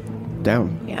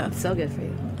 Down. Yeah. So good for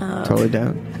you. Totally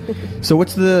down. So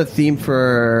what's the theme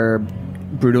for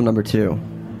Brutal number 2?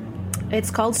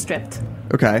 It's called Stripped.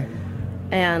 Okay.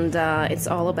 And it's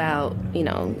all about,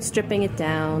 stripping it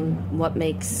down, what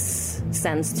makes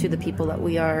sense to the people that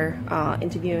we are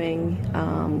interviewing,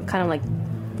 kind of like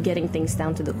getting things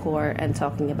down to the core and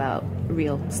talking about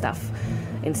real stuff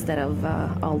instead of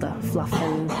all the fluff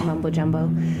and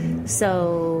mumbo-jumbo.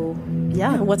 So,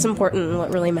 yeah. What's important and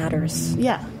what really matters.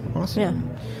 Yeah. Awesome. Yeah.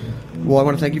 Well, I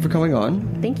want to thank you for coming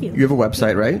on. Thank you. You have a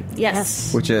website, right?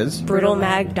 Yes. Which is?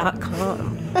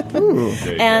 Brutalmag.com. Ooh.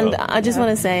 And I just want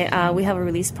to say we have a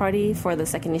release party for the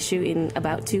second issue in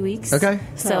about 2 weeks. Okay.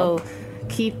 So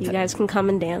keep... You guys can come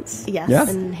and dance. Yes. Yeah.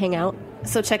 And hang out.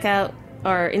 So check out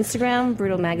our Instagram,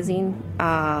 Brutal Magazine, or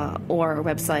our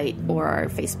website, or our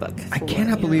Facebook. I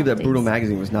cannot believe that Brutal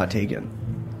Magazine was not taken.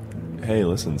 Hey,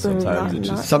 listen, sometimes it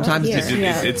just... Sometimes here.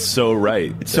 It's so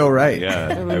right. It's so right. Yeah,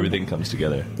 everything comes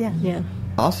together. Yeah.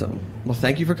 Awesome. Well,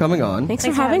 thank you for coming on. Thanks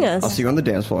for having us. I'll see you on the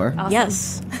dance floor. Awesome.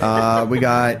 Yes. We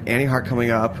got Annie Hart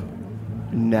coming up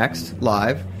next,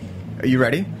 live. Are you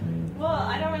ready? Well,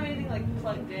 I don't have anything like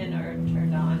plugged in or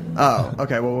turned on. Oh,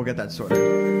 okay. Well, we'll get that sorted.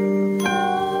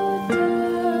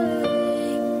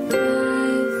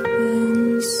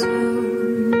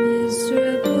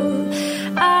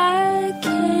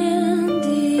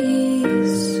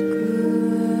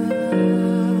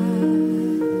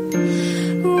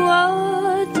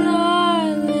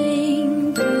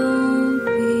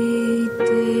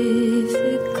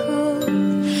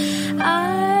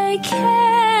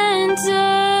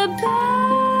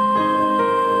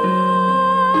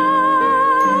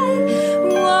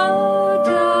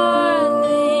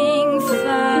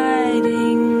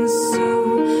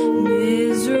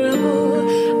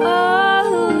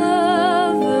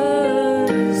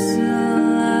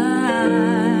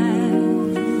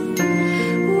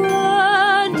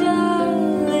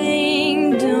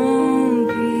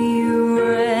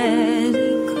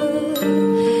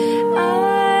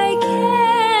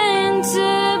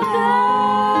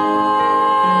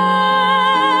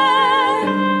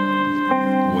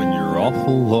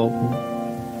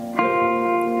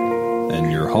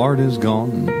 Is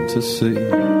gone to sea.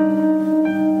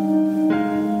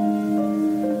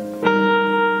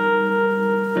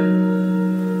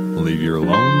 Leave your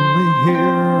lonely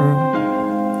here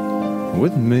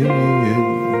with me.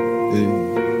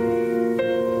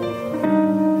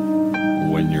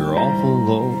 When you're awful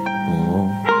low,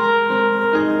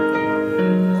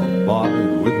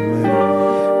 abide with me.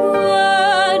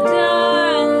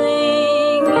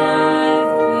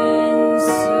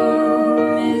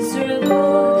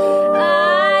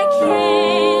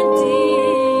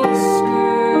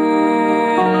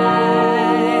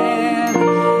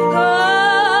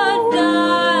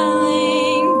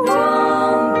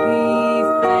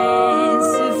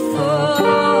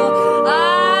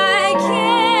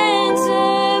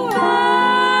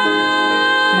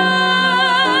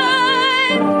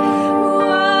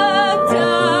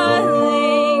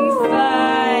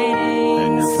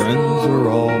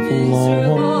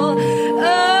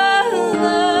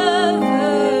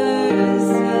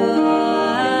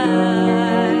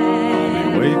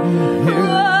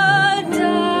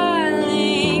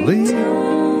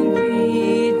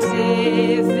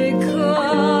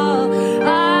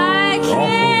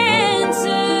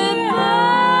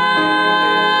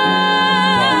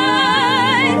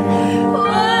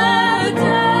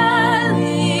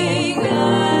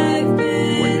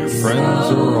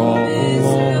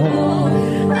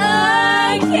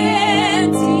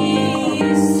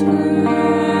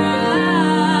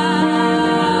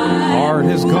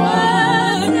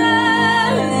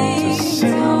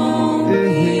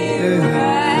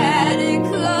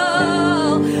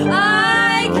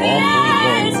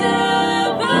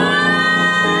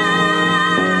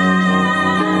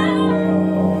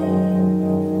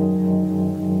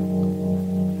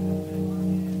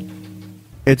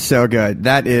 It's so good.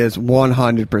 That is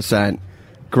 100%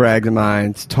 Greg and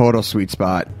mine's total sweet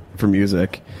spot for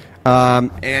music.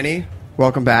 Annie,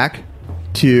 welcome back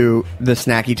to the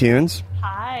Snacky Tunes.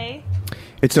 Hi.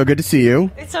 It's so good to see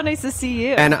you. It's so nice to see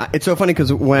you. And it's so funny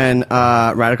because when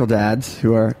Radical Dads,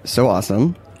 who are so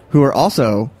awesome, who are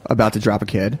also about to drop a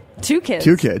kid. Two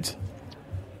kids.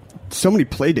 So many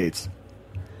play dates.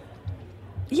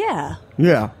 Yeah.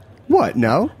 Yeah. What?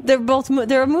 No? They're both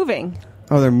they're moving.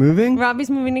 Oh, they're moving? Robbie's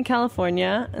moving to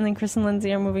California, and then Chris and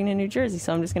Lindsay are moving to New Jersey,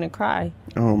 so I'm just going to cry.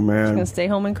 Oh, man. I'm just going to stay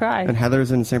home and cry. And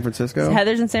Heather's in San Francisco? So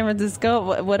Heather's in San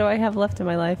Francisco. What do I have left in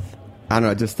my life? I don't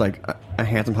know, just like a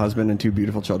handsome husband and two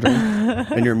beautiful children.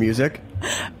 And your music.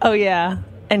 Oh, yeah.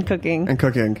 And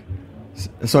cooking.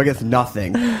 So I guess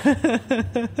nothing.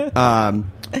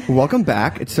 Welcome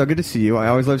back. It's so good to see you. I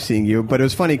always love seeing you. But it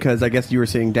was funny because I guess you were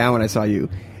sitting down when I saw you,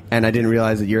 and I didn't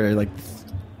realize that you're like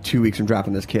 2 weeks from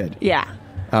dropping this kid. Yeah.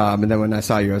 And then when I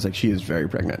saw you, I was like, she is very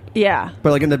pregnant. Yeah.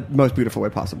 But like in the most beautiful way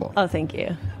possible. Oh, thank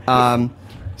you.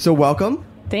 So welcome.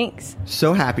 Thanks.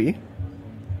 So happy.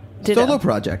 Ditto. Solo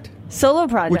project. Solo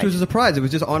project. Which was a surprise. It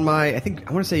was just on my, I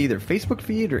want to say either Facebook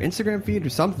feed or Instagram feed or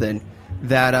something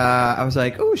that I was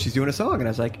like, oh, she's doing a song. And I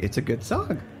was like, it's a good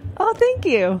song. Oh, thank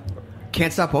you.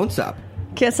 Can't Stop, Won't Stop.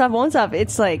 Can't Stop, Won't Stop.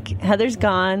 It's like Heather's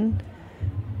gone.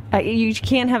 You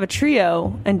can't have a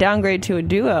trio and downgrade to a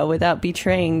duo without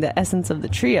betraying the essence of the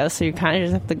trio, so you kind of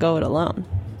just have to go it alone.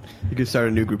 You could start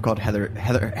a new group called Heather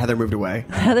Moved Away.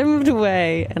 Heather Moved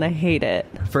Away, and I hate it.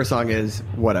 First song is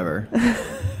whatever.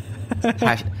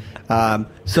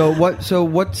 So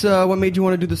what made you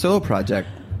want to do the solo project?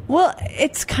 Well,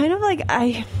 it's kind of like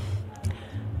I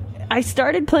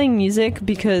started playing music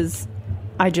because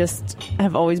I just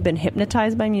have always been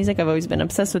hypnotized by music. I've always been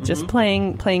obsessed with just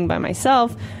playing by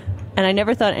myself. And I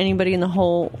never thought anybody in the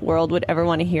whole world would ever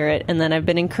want to hear it. And then I've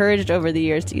been encouraged over the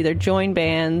years to either join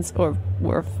bands or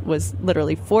was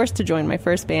literally forced to join my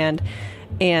first band.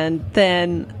 And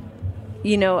then,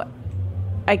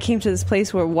 I came to this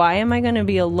place where why am I going to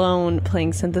be alone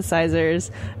playing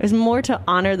synthesizers? It was more to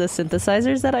honor the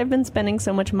synthesizers that I've been spending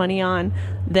so much money on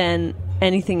than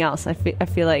anything else. I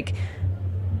feel like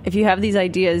if you have these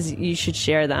ideas, you should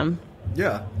share them.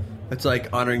 Yeah. It's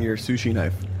like honoring your sushi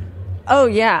knife. Oh,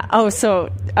 yeah. Oh, so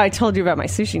I told you about my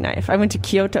sushi knife. I went to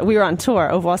Kyoto. We were on tour.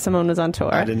 Au revoir Simone was on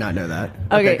tour. I did not know that.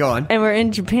 Okay, go on. And we're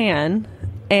in Japan,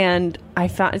 and I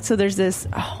found... So there's this...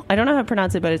 I don't know how to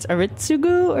pronounce it, but it's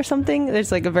Aritsugu or something.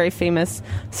 There's like a very famous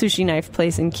sushi knife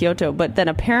place in Kyoto. But then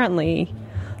apparently...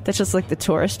 That's just like the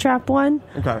tourist trap one.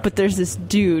 Okay. But there's this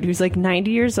dude who's like 90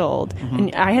 years old,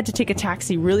 and I had to take a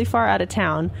taxi really far out of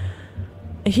town.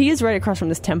 He is right across from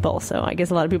this temple, so I guess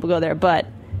a lot of people go there. But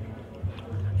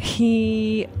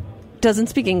he doesn't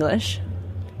speak English,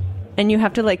 and you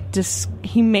have to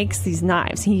he makes these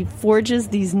knives. He forges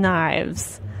these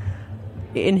knives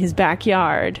in his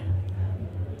backyard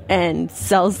and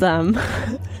sells them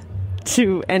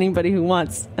to anybody who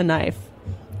wants a knife.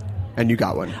 And you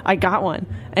got one. I got one.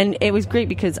 And it was great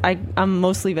because I'm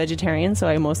mostly vegetarian, so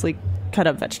I mostly cut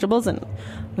up vegetables. And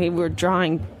we were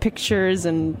drawing pictures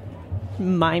and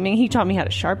miming. He taught me how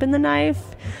to sharpen the knife.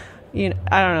 I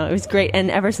don't know. It was great. And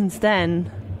ever since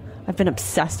then, I've been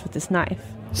obsessed with this knife.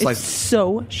 It's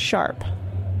so sharp.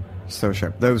 So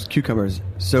sharp. Those cucumbers,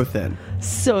 so thin.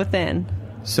 So thin.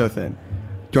 So thin. Do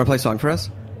you want to play a song for us?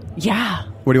 Yeah.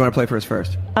 What do you want to play for us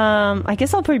first? I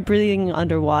guess I'll play Breathing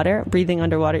Underwater,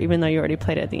 even though you already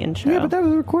played it at the intro. Yeah, but that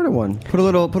was a recorded one. Put a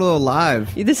little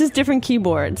live. This is different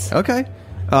keyboards. Okay.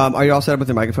 Are you all set up with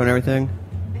the microphone and everything?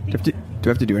 Do I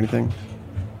have to do anything?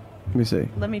 Let me see.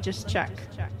 Let me just check.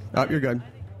 Oh, you're good.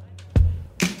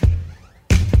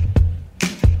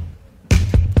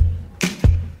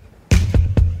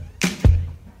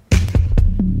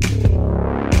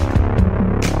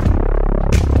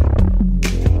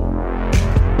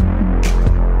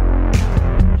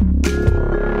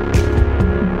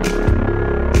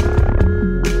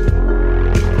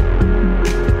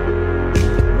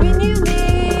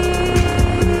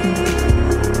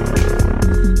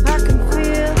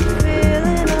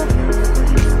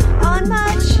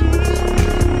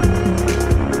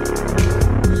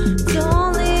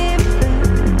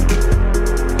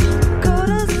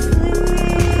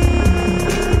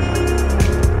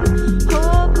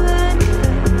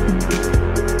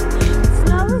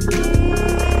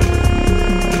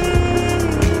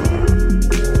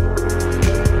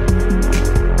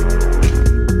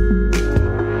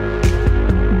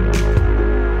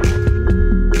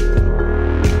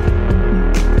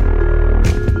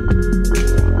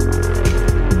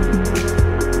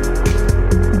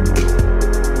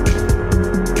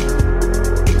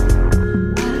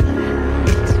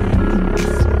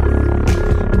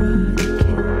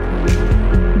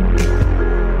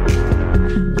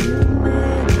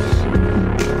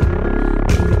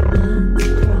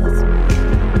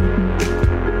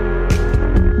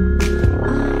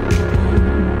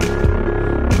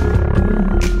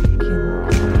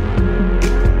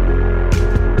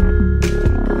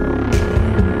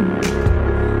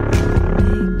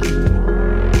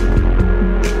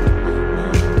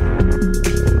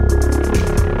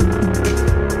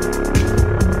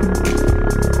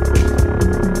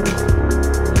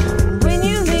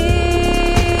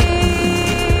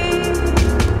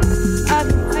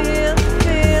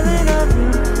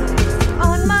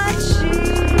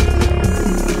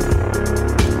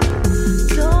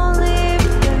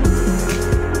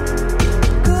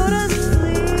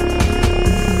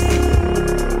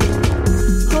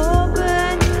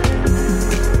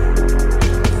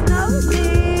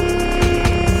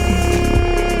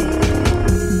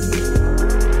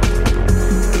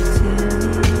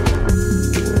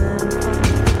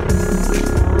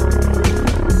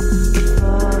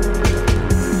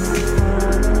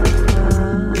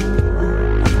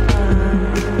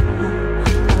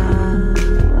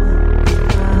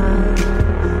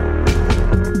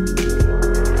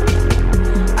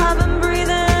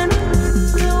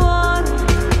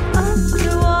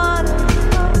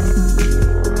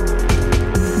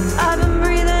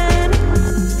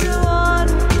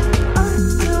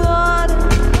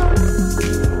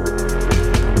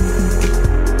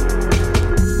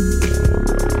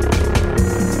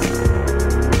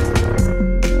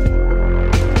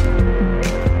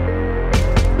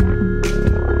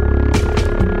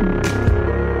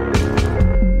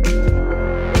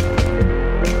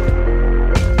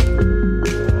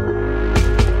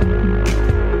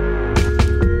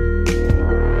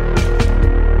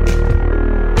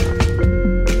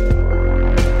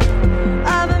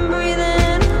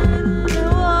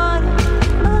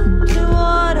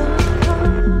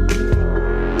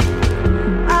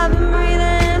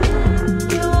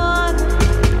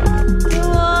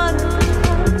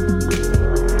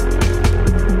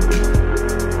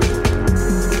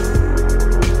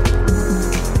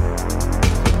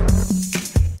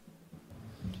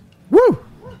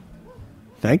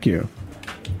 Thank you.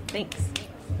 Thanks.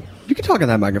 You can talk on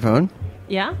that microphone.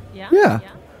 Yeah? Yeah.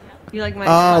 You like my...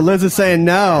 Oh, Liz is saying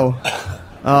no.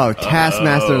 Oh,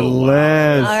 Taskmaster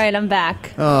Liz. All right, I'm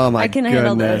back. Oh, my I can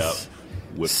handle goodness.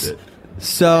 Whipped it.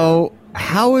 So,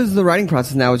 how is the writing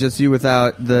process now? Just you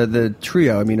without the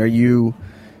trio? I mean, are you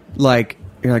like,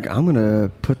 you're like, I'm going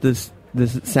to put this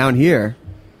sound here?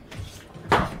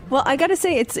 Well, I gotta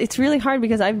say, it's really hard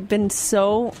because I've been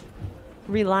so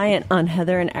reliant on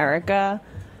Heather and Erica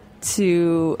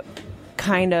to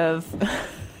kind of...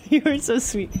 You were so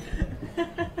sweet.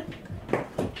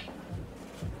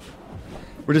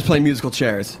 We're just playing musical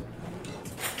chairs.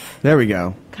 There we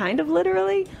go. Kind of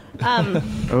literally.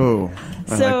 Oh,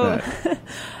 I So like that.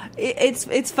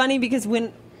 it's funny because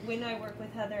when I work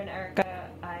with Heather and Erica,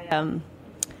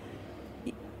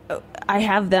 I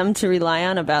have them to rely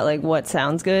on about like what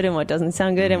sounds good and what doesn't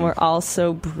sound good, and we're all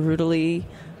so brutally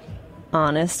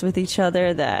honest with each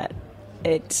other that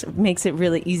it makes it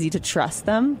really easy to trust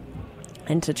them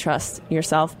and to trust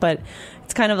yourself. But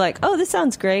it's kind of like, oh, this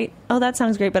sounds great. Oh, that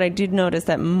sounds great. But I did notice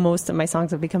that most of my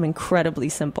songs have become incredibly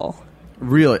simple.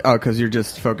 Really? Oh, because you're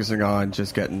just focusing on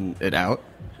just getting it out?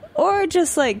 Or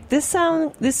just like this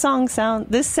sound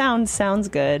sounds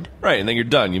good. Right, and then you're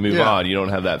done. You move Yeah. on. You don't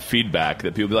have that feedback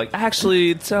that people be like,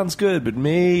 actually, it sounds good, but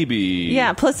maybe.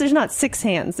 Yeah, plus there's not 6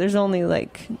 hands. There's only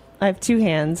like, I have 2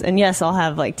 hands. And yes, I'll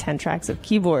have like 10 tracks of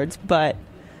keyboards, but,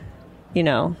 you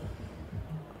know,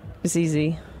 it's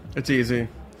easy. It's easy.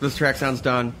 This track sounds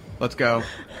done. Let's go.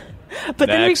 But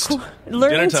Next. then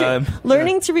Dinner time.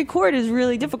 learning to record is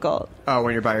really difficult. Oh,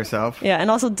 when you're by yourself? Yeah, and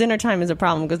also dinner time is a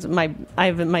problem because I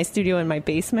have my studio in my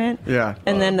basement. Yeah.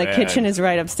 And then the man. kitchen is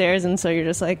right upstairs, and so you're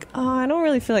just like, oh, I don't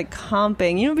really feel like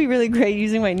comping. You know, it'd be really great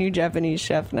using my new Japanese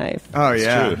chef knife. Oh,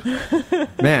 yeah. True.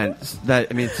 Man, it's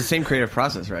the same creative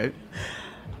process, right?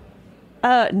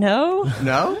 No,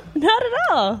 No? not at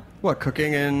all. What,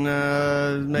 cooking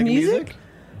and making music?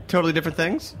 Totally different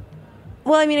things?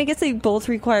 Well, I mean, I guess they both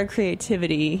require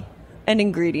creativity and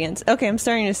ingredients. Okay, I'm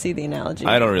starting to see the analogy.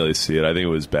 I don't really see it. I think it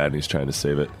was bad, and he's trying to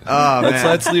save it. Oh, man.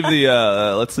 Let's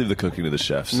leave the cooking to the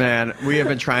chefs. Man, we have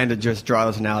been trying to just draw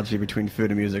this analogy between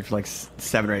food and music for like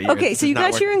 7 or 8 years. Okay, This so does you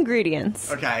not got your work.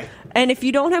 ingredients. Okay. And if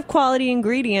you don't have quality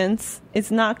ingredients,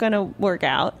 it's not going to work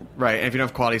out. Right, and if you don't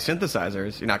have quality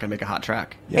synthesizers, you're not going to make a hot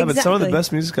track. Yeah, but some of the Exactly.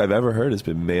 best music I've ever heard has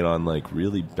been made on like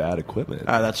really bad equipment.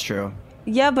 That's true.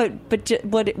 Yeah, but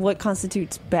what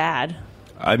constitutes bad?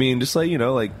 I mean, just like,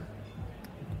 like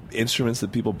instruments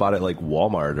that people bought at like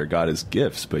Walmart or got as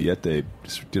gifts, but yet they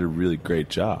just did a really great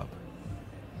job.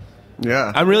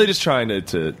 Yeah. I'm really just trying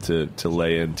to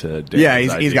lay into. Dan's Yeah,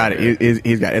 he's idea got here. it.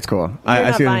 He's got it. It's cool. You're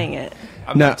not see buying it.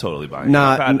 I'm No, not totally buying. it.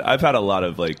 not- I've had a lot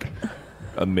of like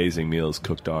amazing meals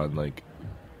cooked on like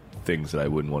things that I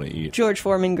wouldn't want to eat. George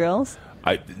Foreman grills.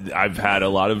 I've had a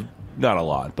lot of, not a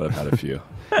lot, but I've had a few.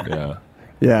 Yeah.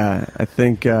 Yeah, I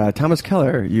think Thomas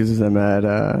Keller uses them at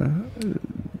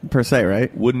per se,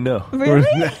 right? Wouldn't know. Really?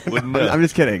 Wouldn't know. I'm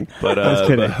just kidding. But, I'm just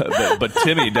kidding. But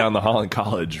Timmy down the hall in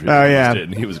college really Oh, yeah. did,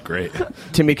 and he was great.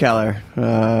 Timmy Keller.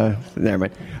 Never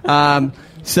mind.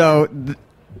 So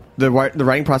the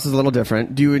writing process is a little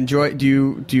different. Do you enjoy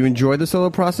the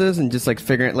solo process and just like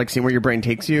figuring, like seeing where your brain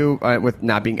takes you with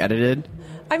not being edited?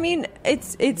 I mean,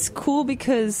 it's cool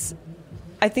because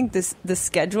I think the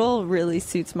schedule really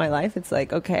suits my life. It's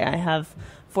like, okay, I have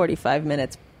 45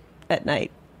 minutes at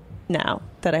night now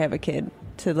that I have a kid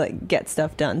to like get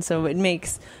stuff done. So it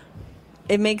makes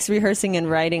rehearsing and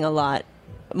writing a lot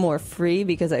more free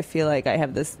because I feel like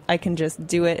I can just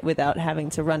do it without having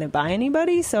to run it by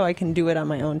anybody, so I can do it on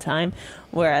my own time.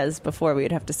 Whereas before we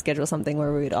would have to schedule something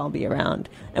where we would all be around.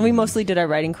 And we mostly did our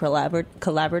writing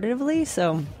collaboratively,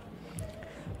 so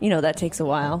that takes a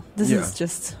while. This is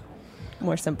just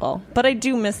more simple. But I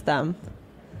do miss them.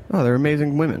 Oh, they're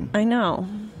amazing women. I know.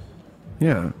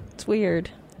 Yeah. It's weird.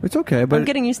 It's okay, but I'm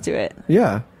getting used to it.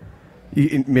 yeah.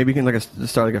 Maybe you can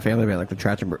start like a family band, like the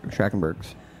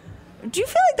Trachtenbergs. Do you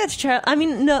feel like that's I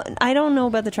mean, no, I don't know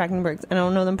about the Trachtenbergs. I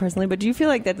don't know them personally, but do you feel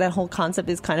like that whole concept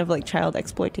is kind of like child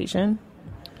exploitation?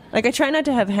 Like, I try not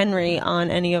to have Henry on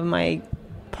any of my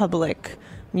public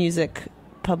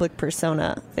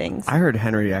persona things. I heard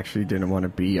Henry actually didn't want to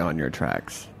be on your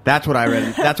tracks. That's what I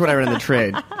read. That's what I read in the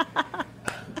trade.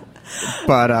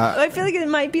 But I feel like it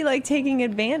might be like taking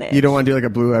advantage. you don't want to do like a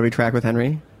Blue Ivy track with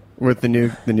Henry, with the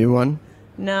new one.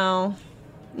 No,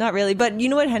 not really. But you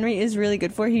know what Henry is really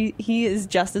good for? He is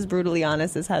just as brutally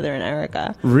honest as Heather and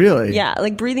Erica. Really? Yeah,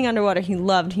 like Breathing Underwater. He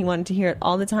loved. He wanted to hear it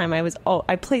all the time. I looked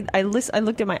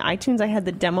at my iTunes. I had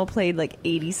the demo played like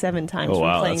 87 times Oh,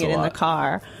 wow, from playing that's it a in the lot.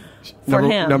 car for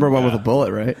him. Number one with a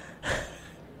bullet, right?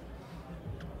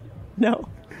 No.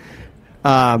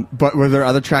 But were there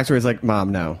other tracks where he's like,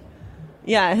 Mom, no?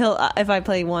 Yeah, he'll if I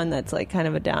play one that's like kind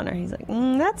of a downer, he's like,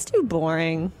 that's too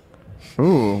boring.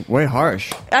 Ooh, way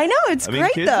harsh. I know, it's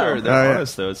great kids though. they're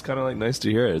honest though. It's kind of like nice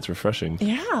to hear it. It's refreshing.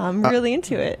 Yeah, I'm really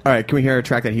into it. All right, can we hear a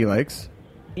track that he likes?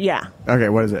 Yeah. Okay,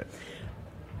 what is it?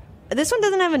 This one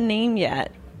doesn't have a name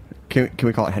yet. Can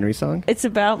we call it Henry's song? It's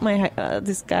about my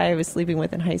this guy I was sleeping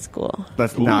with in high school.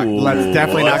 Let's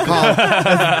definitely not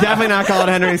call it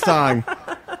Henry's song.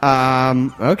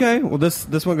 Okay, well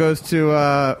this one goes to.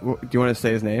 Do you want to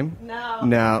say his name?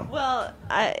 No. Well,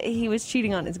 he was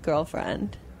cheating on his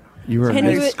girlfriend. You were.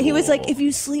 He was like, if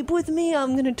you sleep with me,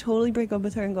 I'm gonna totally break up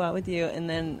with her and go out with you. And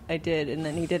then I did, and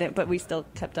then he didn't. But we still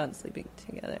kept on sleeping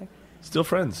together. Still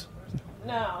friends.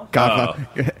 No.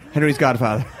 Godfather. Henry's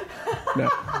Godfather. No.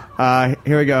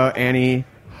 Here we go. Annie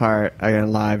Hart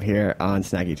again live here on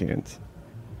Snacky Tunes.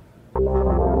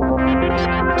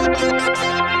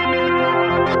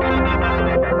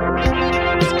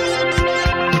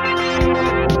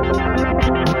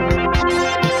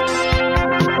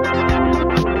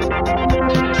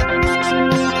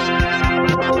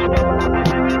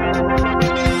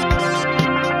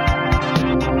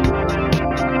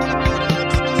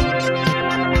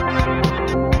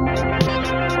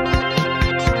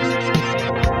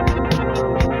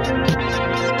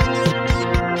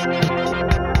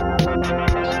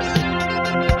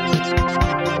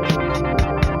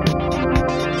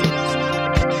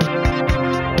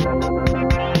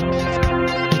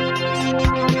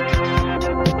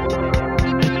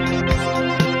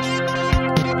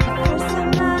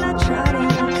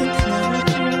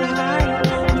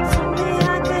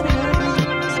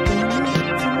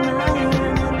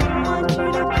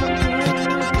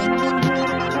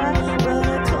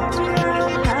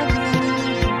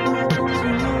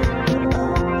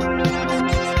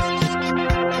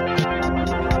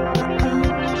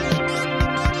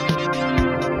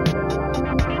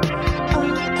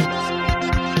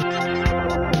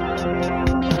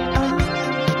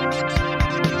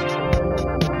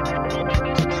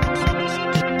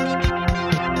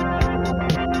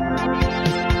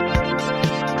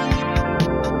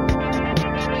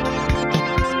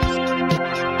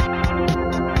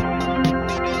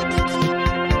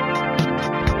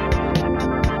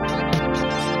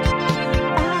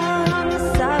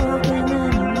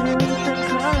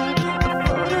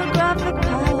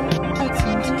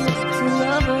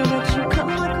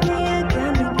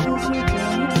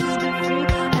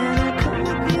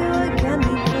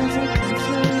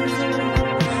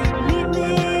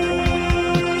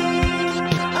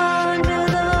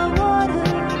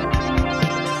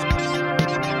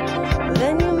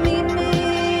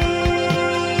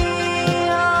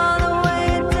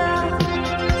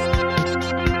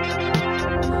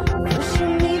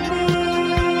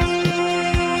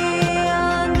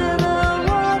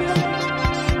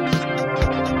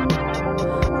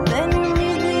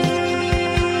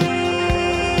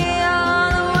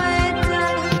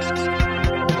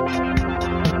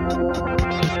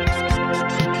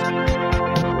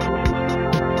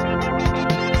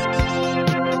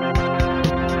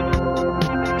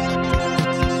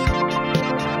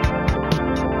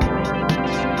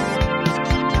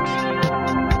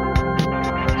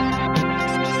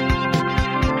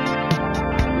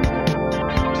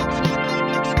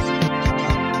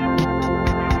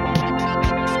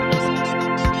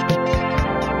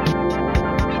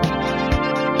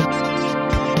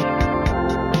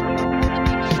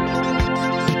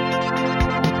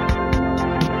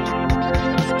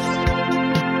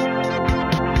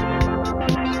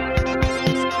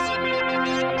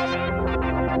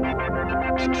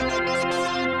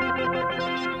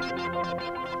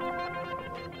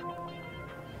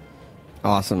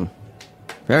 Awesome.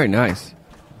 Very nice.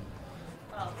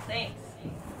 Oh, thanks.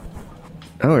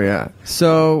 Oh, yeah.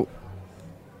 So,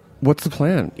 what's the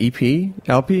plan? EP?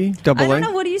 LP? Double I don't A?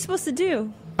 know. What are you supposed to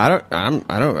do?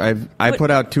 I put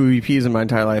out 2 EPs in my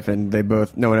entire life, and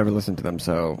no one ever listened to them.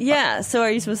 So yeah. So are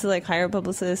you supposed to like hire a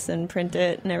publicist and print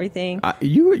it and everything?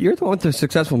 You're the one with a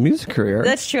successful music career.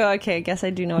 That's true. Okay, I guess I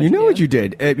do know. What you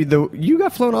did. You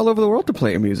got flown all over the world to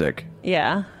play your music.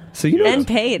 Yeah. So you know, and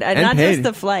paid, not just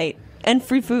the flight and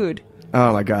free food.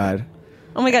 Oh my god.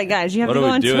 Oh my god, guys! You have what to go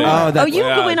on tour. Oh, you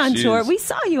went on tour. We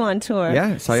saw you on tour.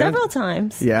 Yeah, several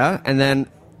times. Yeah, and then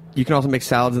you can also make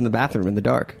salads in the bathroom in the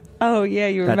dark. Oh yeah,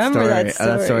 you remember that story?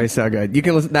 That story's so good. You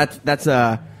can listen. That's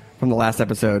from the last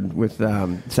episode with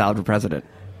Salad for President.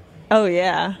 Oh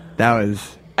yeah, that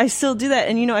was. I still do that,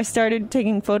 and I started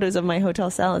taking photos of my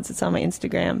hotel salads. It's on my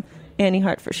Instagram, Annie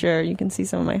Hart for sure. You can see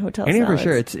some of my hotel Annie salads. for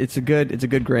sure. It's a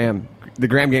good gram. The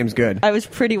gram game's good. I was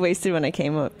pretty wasted when I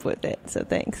came up with it, so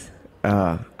thanks.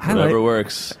 Whatever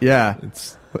works. Yeah.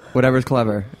 It's Whatever's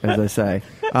clever, as they say.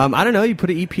 I don't know. You put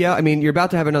an EP out. I mean, you're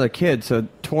about to have another kid, so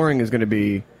touring is going to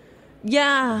be...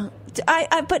 Yeah,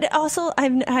 but also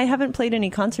I haven't played any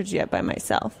concerts yet by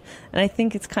myself, and I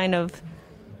think it's kind of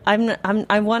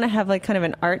I want to have like kind of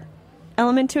an art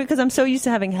element to it because I'm so used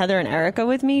to having Heather and Erica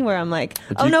with me, where I'm like,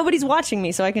 nobody's watching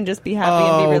me, so I can just be happy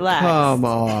and be relaxed. Come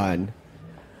on.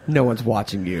 No one's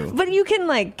watching you. But you can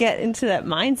like get into that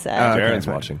mindset. Karen's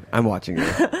watching. I'm watching you.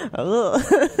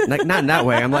 Like, not in that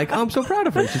way. I'm like, I'm so proud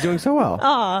of her. She's doing so well.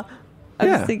 I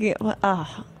was thinking,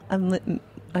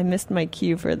 I missed my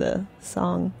cue for the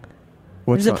song.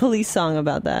 There's a police song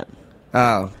about that.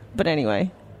 Oh. But anyway.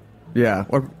 Yeah.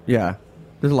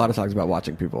 There's a lot of songs about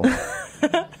watching people.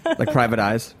 Like Private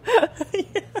Eyes. Yeah.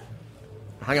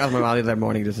 I hung out with my mom the other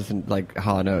morning just listening like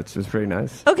Hall & Oates. It was pretty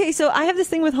nice. Okay, so I have this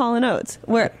thing with Hall & Oates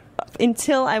where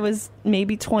until I was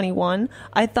maybe 21,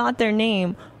 I thought their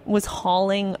name was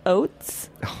Hauling Oats.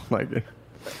 Oh my god.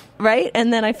 Right?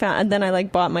 And then I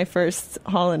like bought my first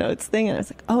Hall & Oates thing and I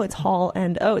was like, oh, it's Hall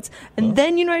 & Oates. And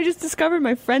then, I just discovered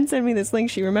my friend sent me this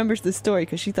link. She remembers the story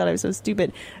because she thought I was so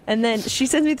stupid. And then she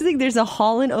sends me the thing. There's a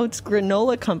Hall & Oates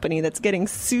granola company that's getting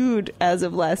sued as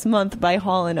of last month by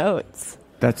Hall & Oates.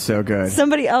 That's so good.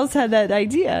 Somebody else had that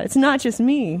idea. It's not just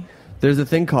me. There's a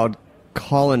thing called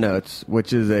Call & Notes,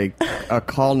 which is a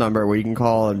call number where you can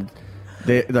call and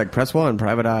they like press 1,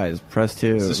 Private Eyes, press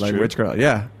 2, like true? Rich Girl.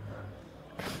 Yeah.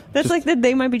 That's like the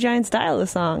They Might Be Giant style of the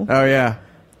song. Oh yeah.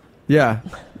 Yeah.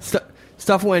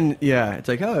 Stuff when it's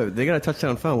like, oh, they got a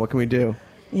touchdown phone. What can we do?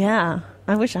 Yeah.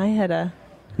 I wish I had a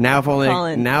Now if only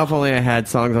I had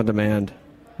songs on demand.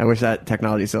 I wish that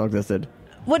technology still existed.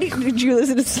 Did you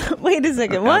listen to? Wait a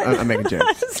second. What? I'm making jokes.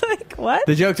 I was like, what?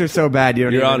 The jokes are so bad you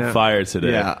don't You're even on know. fire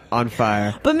today. Yeah, on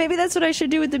fire. But maybe that's what I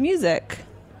should do with the music.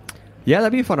 Yeah,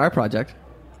 that'd be a fun art project.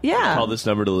 Yeah. Call this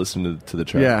number to listen to the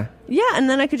track. Yeah. Yeah, and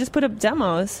then I could just put up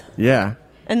demos. Yeah.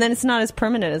 And then it's not as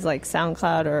permanent as like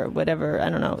SoundCloud or whatever. I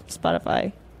don't know,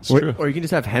 Spotify. It's true. Or you can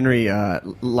just have Henry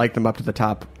like them up to the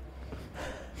top.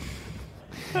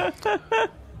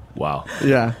 Wow.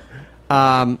 Yeah.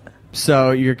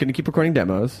 So you're going to keep recording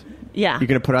demos. Yeah. You're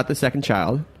going to put out the second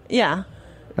child. Yeah.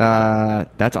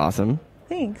 That's awesome.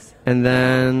 Thanks. And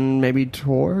then maybe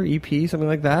tour, EP, something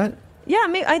like that. Yeah,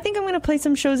 I think I'm going to play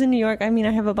some shows in New York. I mean,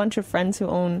 I have a bunch of friends who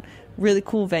own really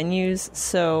cool venues,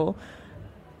 so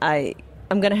I'm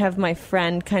going to have my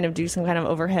friend kind of do some kind of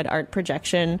overhead art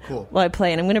projection while I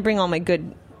play, and I'm going to bring all my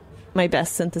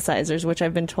best synthesizers, which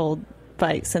I've been told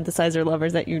by synthesizer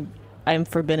lovers that I'm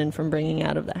forbidden from bringing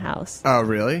out of the house. Oh,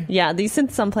 really? Yeah, these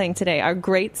synths I'm playing today are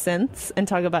great synths, and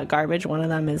talk about garbage. One of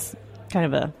them is kind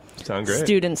of a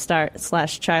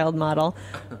student/child model.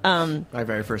 My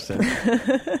very first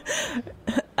synth.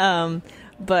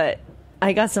 But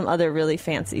I got some other really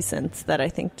fancy synths that I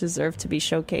think deserve to be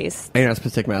showcased. And you're not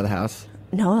supposed to take them out of the house?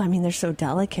 No, I mean, they're so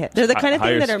delicate. They're the kind of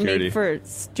thing that are made for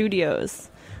studios.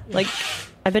 Like,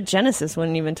 I bet Genesis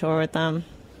wouldn't even tour with them.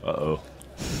 Uh-oh.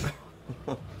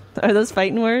 Are those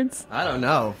fighting words? I don't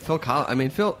know. Phil's going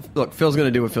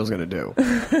to do what Phil's going to do.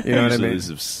 You know what I mean?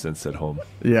 Usually synths at home.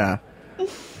 Yeah.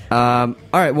 All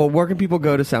right, well, where can people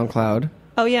go to SoundCloud?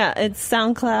 Oh, yeah, it's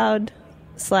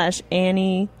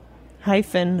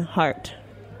SoundCloud/Annie-Hart.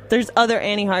 There's other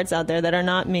Annie Harts out there that are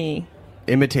not me.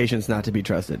 Imitations not to be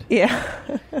trusted. Yeah.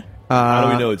 How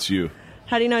do we know it's you?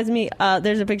 How do you know it's me?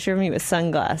 There's a picture of me with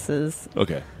sunglasses.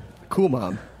 Okay. Cool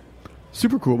mom.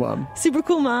 Super cool mom. Super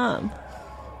cool mom.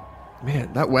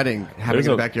 Man, that wedding happening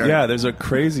in the backyard. Yeah, there's a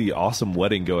crazy, awesome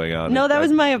wedding going on. No, that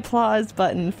was my applause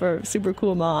button for super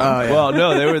cool mom. Oh, yeah. Well,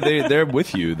 no, they're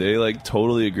with you. They like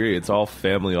totally agree. It's all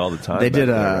family all the time. They did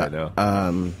right now.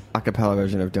 a cappella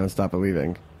version of "Don't Stop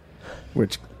Believing,"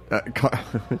 which,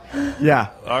 yeah.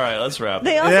 All right, let's wrap.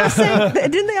 They also sang.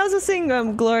 Didn't they also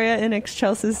sing "Gloria in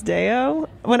Excelsis Deo"?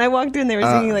 When I walked in, they were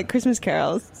singing like Christmas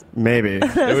carols. Maybe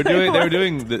they were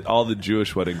doing all the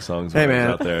Jewish wedding songs. Hey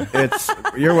man, out there. It's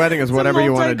your wedding is whatever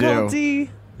you want to do.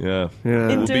 Yeah.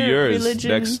 It'll be yours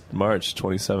next March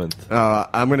 27th.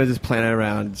 I'm gonna just plan it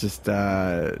around. Just do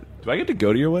I get to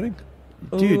go to your wedding,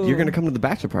 dude? You're gonna come to the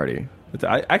bachelor party.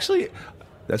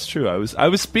 That's true. I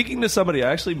was speaking to somebody.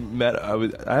 I actually met.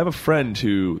 I have a friend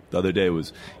who the other day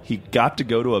he got to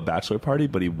go to a bachelor party,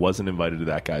 but he wasn't invited to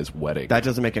that guy's wedding. That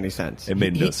doesn't make any sense. It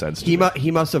made no sense. He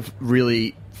must have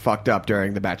really fucked up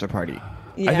during the bachelor party.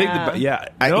 Yeah. I think.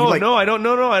 I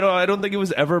don't think it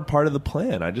was ever part of the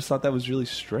plan. I just thought that was really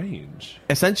strange.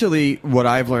 Essentially, what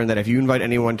I've learned that if you invite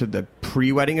anyone to the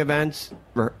pre-wedding events,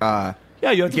 you have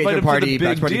to invite them to the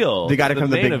big deal. They got to come to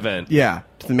the main big event. Yeah,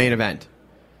 to the main event.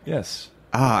 Yes.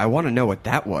 I want to know what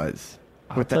that was.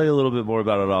 I'll tell you a little bit more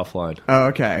about it offline. Oh,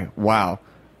 okay. Wow.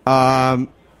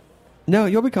 No,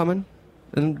 you'll be coming.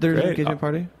 And there's an engagement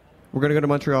party. We're going to go to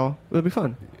Montreal. It'll be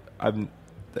fun.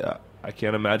 I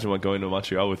can't imagine what going to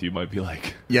Montreal with you might be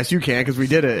like. Yes, you can, because we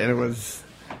did it, and it was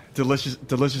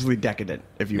deliciously decadent,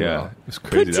 if you will. It was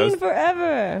crazy. Poutine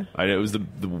forever. I know, it was the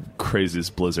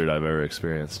craziest blizzard I've ever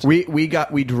experienced.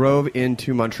 We drove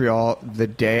into Montreal the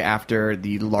day after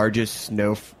the largest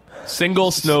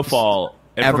single snowfall.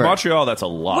 And ever. for Montreal, that's a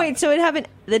lot. Wait, so it happened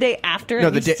the day after? No,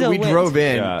 and we drove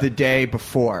in the day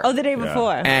before. Oh, the day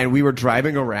before. And we were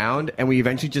driving around, and we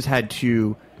eventually just had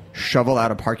to shovel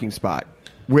out a parking spot.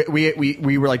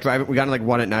 We were like driving. We got in like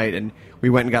 1 at night, and we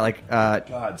went and got like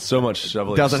God, so much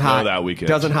shoveling snow that weekend.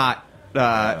 Dozen hot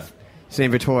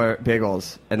Saint Viateur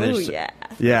bagels, and then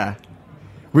yeah.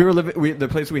 We were living. The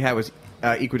place we had was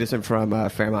equidistant from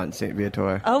Fairmont and Saint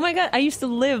Viateur. Oh my God, I used to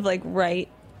live like right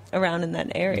around in that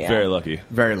area. Very lucky.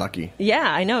 Very lucky. Yeah,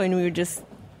 I know, and we would just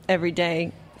every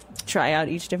day try out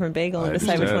each different bagel and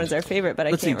decide which one is our favorite.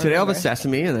 But Let's see. Today I'll have a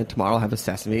sesame, and then tomorrow I'll have a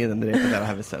sesame, and then the day after that I'll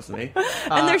have a sesame.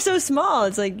 And they're so small;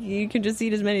 it's like you can just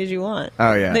eat as many as you want.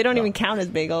 Oh yeah, they don't even count as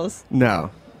bagels.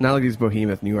 No, not like these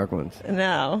behemoth New York ones.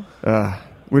 No.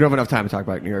 We don't have enough time to talk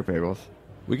about New York bagels.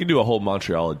 We can do a whole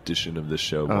Montreal edition of this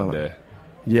show one day.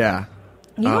 Yeah.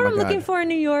 You know what I'm looking for in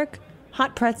New York?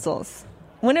 Hot pretzels.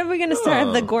 When are we going to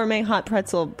start the gourmet hot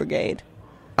pretzel brigade?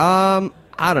 I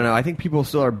don't know. I think people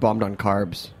still are bummed on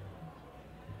carbs.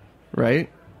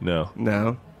 Right? No.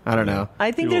 I don't know.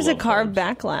 I think there's a carb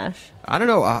backlash. I don't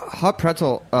know. Hot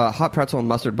pretzel and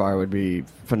mustard bar would be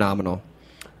phenomenal.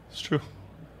 It's true.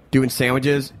 Doing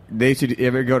sandwiches. They used to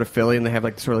ever go to Philly and they have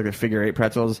like sort of like the figure 8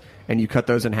 pretzels, and you cut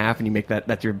those in half and you make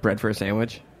that's your bread for a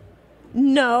sandwich.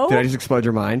 No. Did I just explode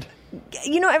your mind?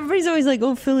 You know, everybody's always like,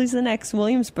 "Oh, Philly's the next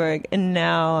Williamsburg," and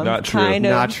now I'm not true. kind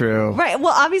of not true. Right?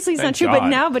 Well, obviously it's Thank not true,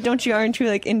 God. but aren't you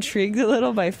like intrigued a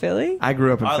little by Philly? I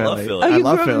grew up in Philly. love Philly. Oh, I you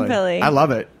love grew up Philly. in Philly. I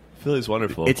love it. Philly's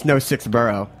wonderful. It's no sixth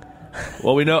borough.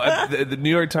 Well, we know the New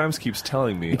York Times keeps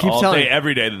telling me day,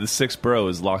 every day that the 6th borough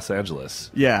is Los Angeles.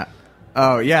 Yeah.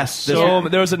 Oh yes. So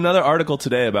there was another article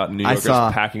today about New Yorkers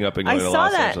packing up and going to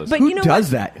Los Angeles. But who you know does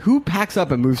what? that? Who packs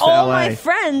up and moves to All LA? my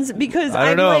friends, because I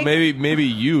don't know. Like, maybe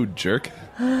you jerk.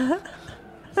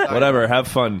 Whatever. Have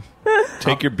fun.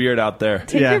 Take your beard out there.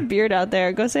 Take your beard out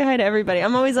there. Go say hi to everybody.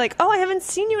 I'm always like, "Oh, I haven't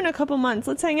seen you in a couple months.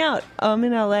 Let's hang out." Oh, I'm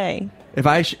in LA. If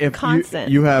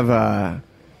Constant. you have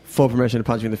full permission to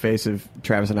punch me in the face if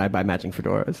Travis and I buy matching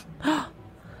fedoras.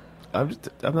 I'm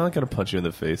not going to punch you in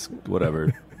the face.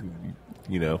 Whatever.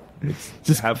 You know,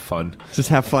 just have fun. Just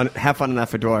have fun. Have fun in that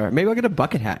fedora. Maybe I'll get a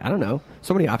bucket hat. I don't know.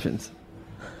 So many options.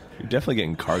 You're definitely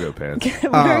getting cargo pants.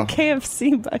 Wear a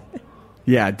KFC bucket.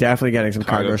 Yeah, definitely getting some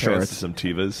cargo pants, shorts. some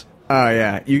Tevas. Oh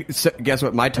yeah. Guess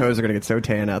what? My toes are gonna get so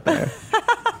tan out there.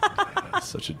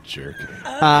 Such a jerk.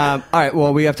 All right.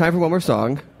 Well, we have time for one more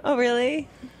song. Oh, really?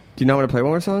 Do you not want to play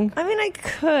one more song? I mean, I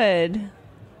could.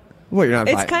 Well, you're not.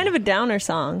 It's kind of a downer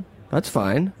song. That's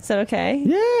fine. Is that okay?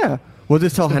 Yeah. We'll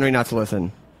just tell Henry not to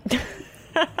listen.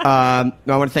 I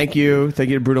want to thank you. Thank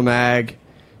you to Brutal Mag,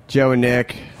 Joe and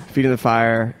Nick, Feeding the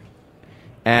Fire.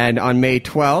 And on May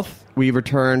 12th, we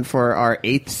return for our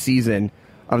 8th season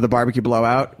of the Barbecue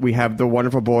Blowout. We have the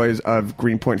wonderful boys of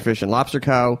Greenpoint Fish and Lobster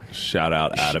Co. Shout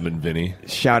out Adam and Vinny.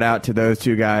 Shout out to those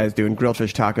two guys doing grilled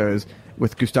fish tacos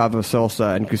with Gustavo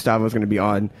Sosa. And Gustavo is going to be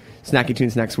on Snacky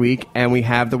Tunes next week. And we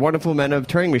have the wonderful men of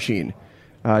Turing Machine,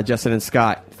 Justin and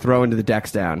Scott, throwing the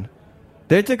decks down.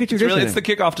 It's a good tradition. It's the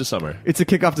kickoff to summer. It's a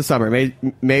kickoff to summer,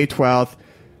 May 12th.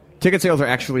 Ticket sales are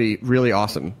actually really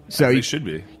awesome. So they should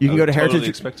be. You can go to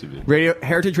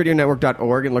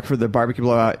heritageradionetwork.org and look for the Barbecue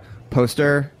Blowout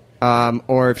poster,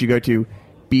 or if you go to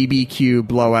BBQ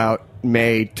Blowout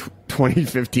May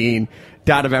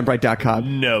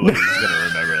 2015.eventbrite.com. Nobody's going to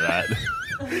remember that.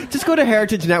 Just go to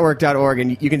heritagenetwork.org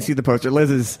and you can see the poster.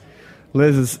 Liz is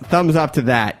thumbs up to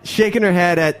that, shaking her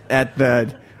head at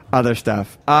the other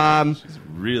stuff. She's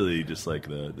really just like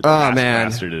the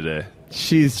master today.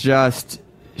 She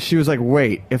was like,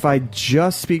 wait, if I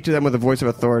just speak to them with a voice of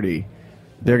authority,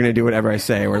 they're going to do whatever I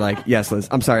say. We're like, yes, Liz.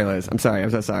 I'm sorry, Liz. I'm sorry.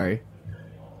 I'm so sorry.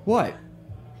 What?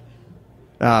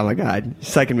 Oh, my God.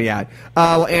 Psyching me out.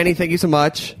 Well, Annie, thank you so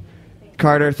much.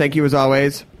 Carter, thank you as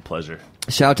always. Pleasure.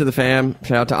 Shout out to the fam.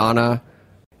 Shout out to Anna.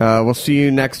 We'll see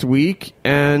you next week,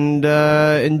 and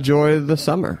enjoy the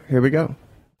summer. Here we go.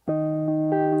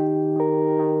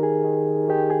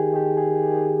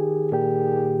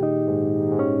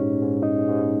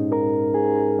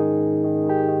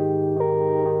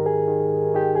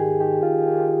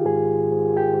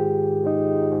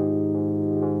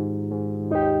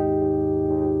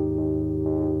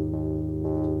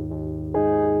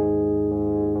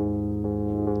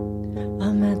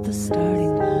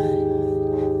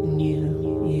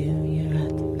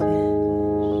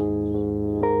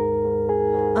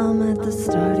 I'm at the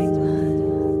starting line,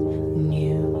 and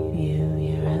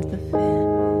you're at the finish.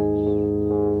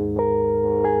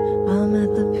 I'm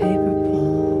at the paper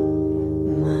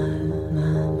pull, my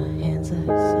hands are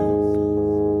so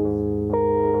full.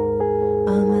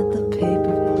 I'm at the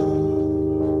paper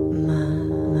pull,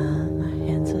 my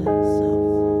hands are so full.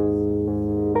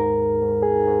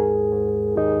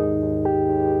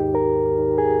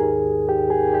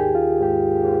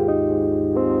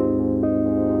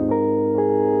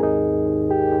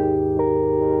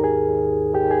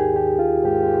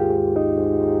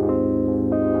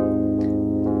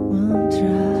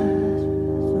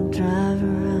 We'll drive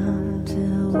around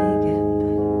till we get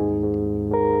back,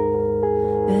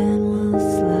 and we'll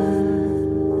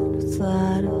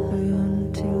slide through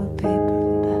into a paper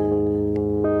bag.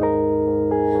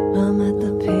 I'm at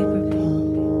the paper pull,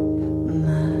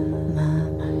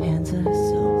 my hands are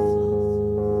so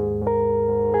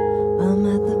full. I'm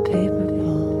at the paper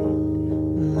pull,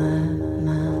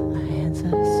 my hands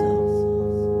are so full.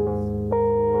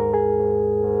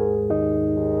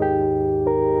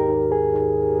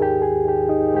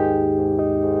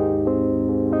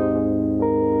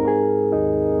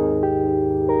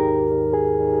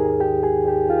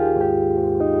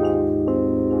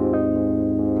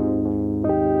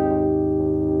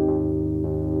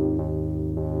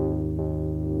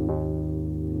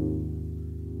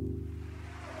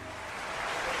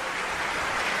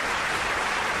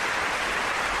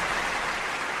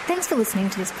 Thanks for listening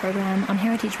to this program on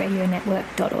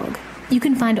heritageradionetwork.org. You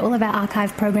can find all of our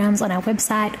archive programs on our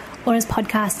website or as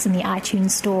podcasts in the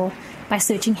iTunes store by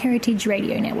searching Heritage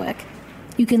Radio Network.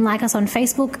 You can like us on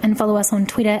Facebook and follow us on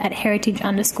Twitter at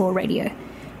heritage_radio.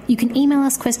 You can email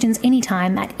us questions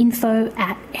anytime at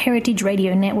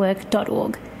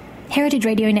info@heritageradionetwork.org. Heritage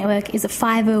Radio Network is a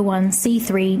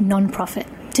 501c3 non-profit.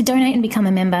 To donate and become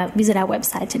a member, visit our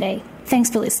website today. Thanks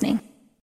for listening.